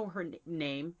doesn't know her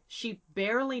name. She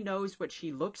barely knows what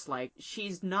she looks like.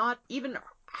 She's not even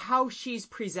how she's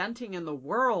presenting in the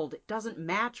world doesn't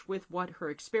match with what her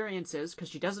experience is, because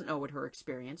she doesn't know what her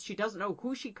experience. She doesn't know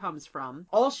who she comes from.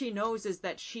 All she knows is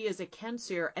that she is a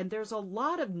Kensir, and there's a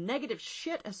lot of negative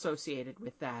shit associated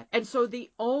with that. And so the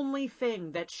only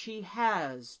thing that she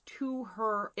has to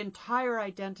her entire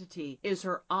identity is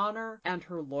her honor and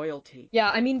her loyalty. Yeah,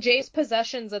 I mean, Jay's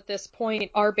possessions at this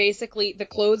point are basically the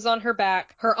clothes on her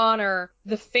back, her honor,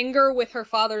 the finger with her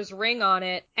father's ring on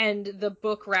it, and the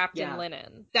book wrapped in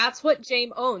linen. That's what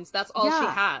Jaime owns. That's all she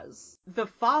has. The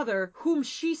father, whom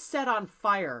she set on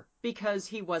fire because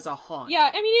he was a haunt. Yeah,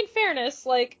 I mean, in fairness,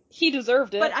 he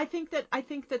deserved it. But I think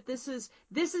that this is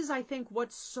I think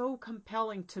what's so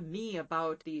compelling to me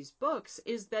about these books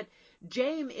is that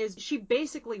Jaime she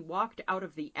basically walked out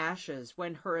of the ashes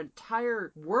when her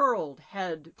entire world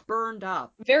had burned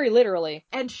up. Very literally.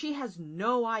 And she has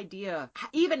no idea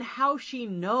even how she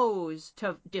knows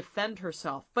to defend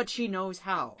herself, but she knows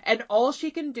how. And all she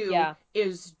can do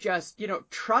is just,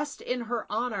 trust in her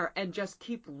honor and just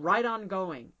keep right on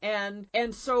going.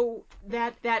 And so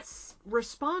that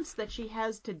response that she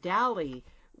has to Dally,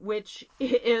 which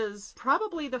is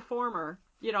probably the former,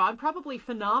 I'm probably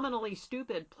phenomenally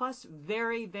stupid, plus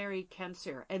very, very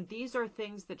Kensir. And these are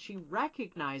things that she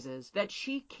recognizes that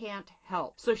she can't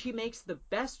help. So she makes the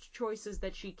best choices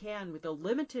that she can with the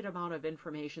limited amount of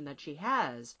information that she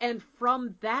has. And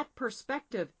from that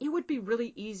perspective, it would be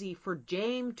really easy for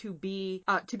Jaime to be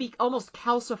almost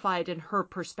calcified in her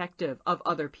perspective of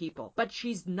other people. But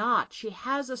she's not. She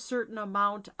has a certain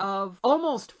amount of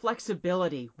almost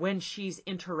flexibility when she's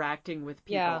interacting with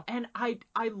people. Yeah. And I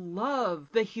love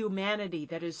the humanity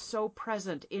that is so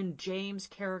present in Jaime's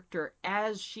character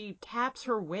as she taps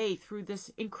her way through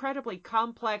this incredibly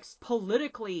complex,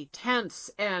 politically tense,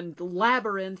 and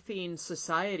labyrinthine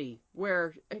society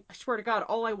where, I swear to God,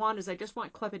 all I want is I just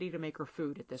want Clepity to make her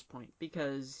food at this point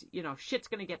because, shit's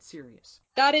gonna get serious.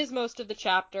 That is most of the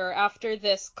chapter. After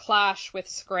this clash with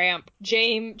Scramp,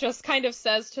 Jaime just kind of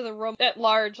says to the room at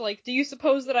large, do you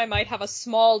suppose that I might have a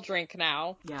small drink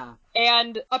now? Yeah.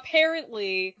 And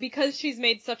apparently, because she's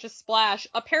made such a splash,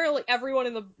 apparently everyone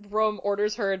in the room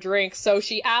orders her a drink, so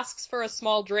she asks for a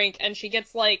small drink, and she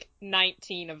gets,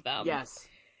 19 of them. Yes.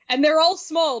 And they're all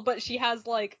small, but she has,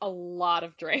 a lot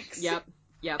of drinks. Yep.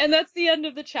 Yep. And that's the end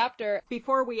of the chapter.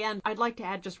 Before we end, I'd like to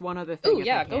add just one other thing. Ooh,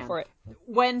 yeah, go for it.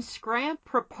 When Scramp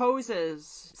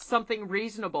proposes something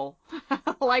reasonable,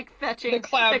 like fetching the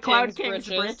Cloud King's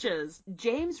breeches,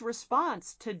 Jaime's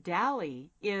response to Dally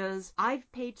is, I've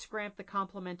paid Scramp the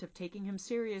compliment of taking him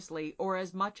seriously, or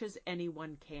as much as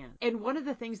anyone can. And one of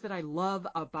the things that I love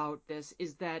about this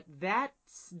is that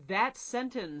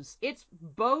sentence, it's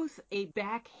both a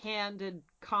backhanded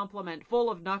compliment full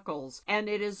of knuckles, and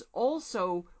it is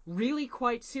also really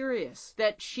quite serious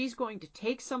that she's going to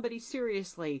take somebody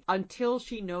seriously until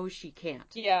she knows she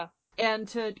can't. Yeah. And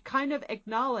to kind of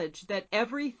acknowledge that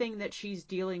everything that she's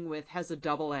dealing with has a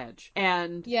double edge.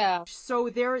 And so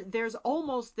there's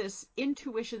almost this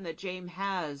intuition that Jaime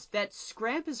has that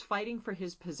Scramp is fighting for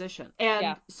his position.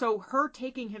 And so her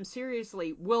taking him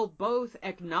seriously will both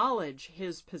acknowledge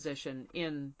his position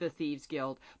in the Thieves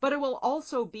Guild, but it will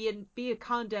also be a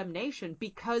condemnation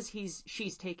because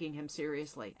she's taking him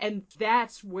seriously. And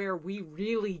that's where we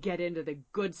really get into the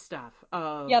good stuff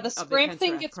of the Scramp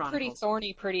thing gets Chronicles. pretty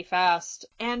thorny pretty fast. fast.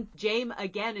 And Jaime,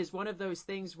 again, is one of those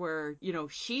things where, you know,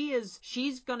 she's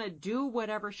gonna do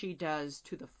whatever she does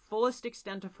to the fullest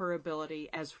extent of her ability,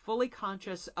 as fully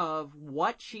conscious of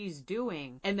what she's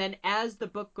doing. And then as the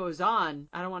book goes on,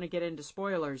 I don't want to get into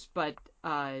spoilers, but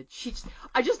I just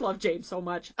love Jaime so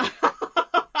much.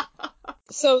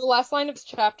 So the last line of this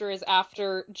chapter is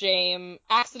after Jaime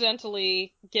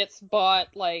accidentally gets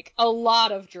bought, like, a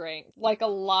lot of drink.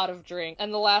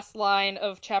 And the last line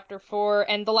of chapter 4,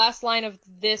 and the last line of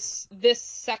this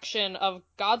section of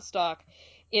Godstock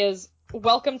is,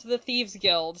 "Welcome to the Thieves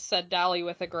Guild," said Dally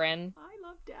with a grin. I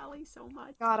love Dally so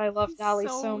much. God, I love Dally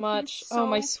so much. So oh,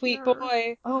 my sweet pure.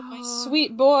 boy. Oh, my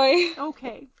sweet boy.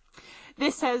 Okay.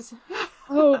 This has...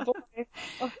 Oh, boy.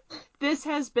 Oh. This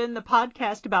has been the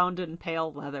podcast Bound in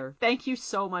Pale Leather. Thank you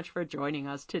so much for joining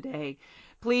us today.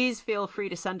 Please feel free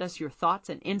to send us your thoughts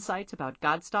and insights about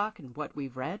Godstock and what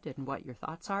we've read and what your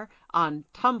thoughts are on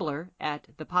Tumblr at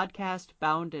the podcast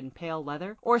Bound in Pale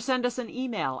Leather, or send us an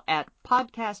email at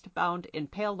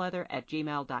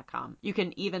podcastboundinpaleleather@gmail.com. You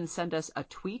can even send us a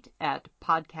tweet at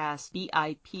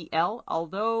PBiPL,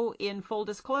 although in full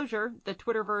disclosure, the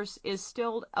Twitterverse is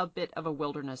still a bit of a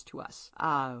wilderness to us.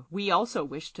 We also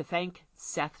wish to thank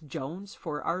Seth Jones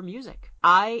for our music.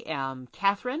 I am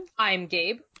Catherine. I'm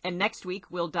Gabe. And next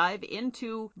week, we'll dive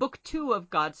into Book 2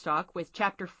 of Godstock with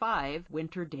Chapter 5,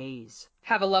 Winter Days.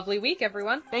 Have a lovely week,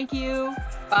 everyone. Thank you.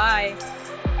 Bye.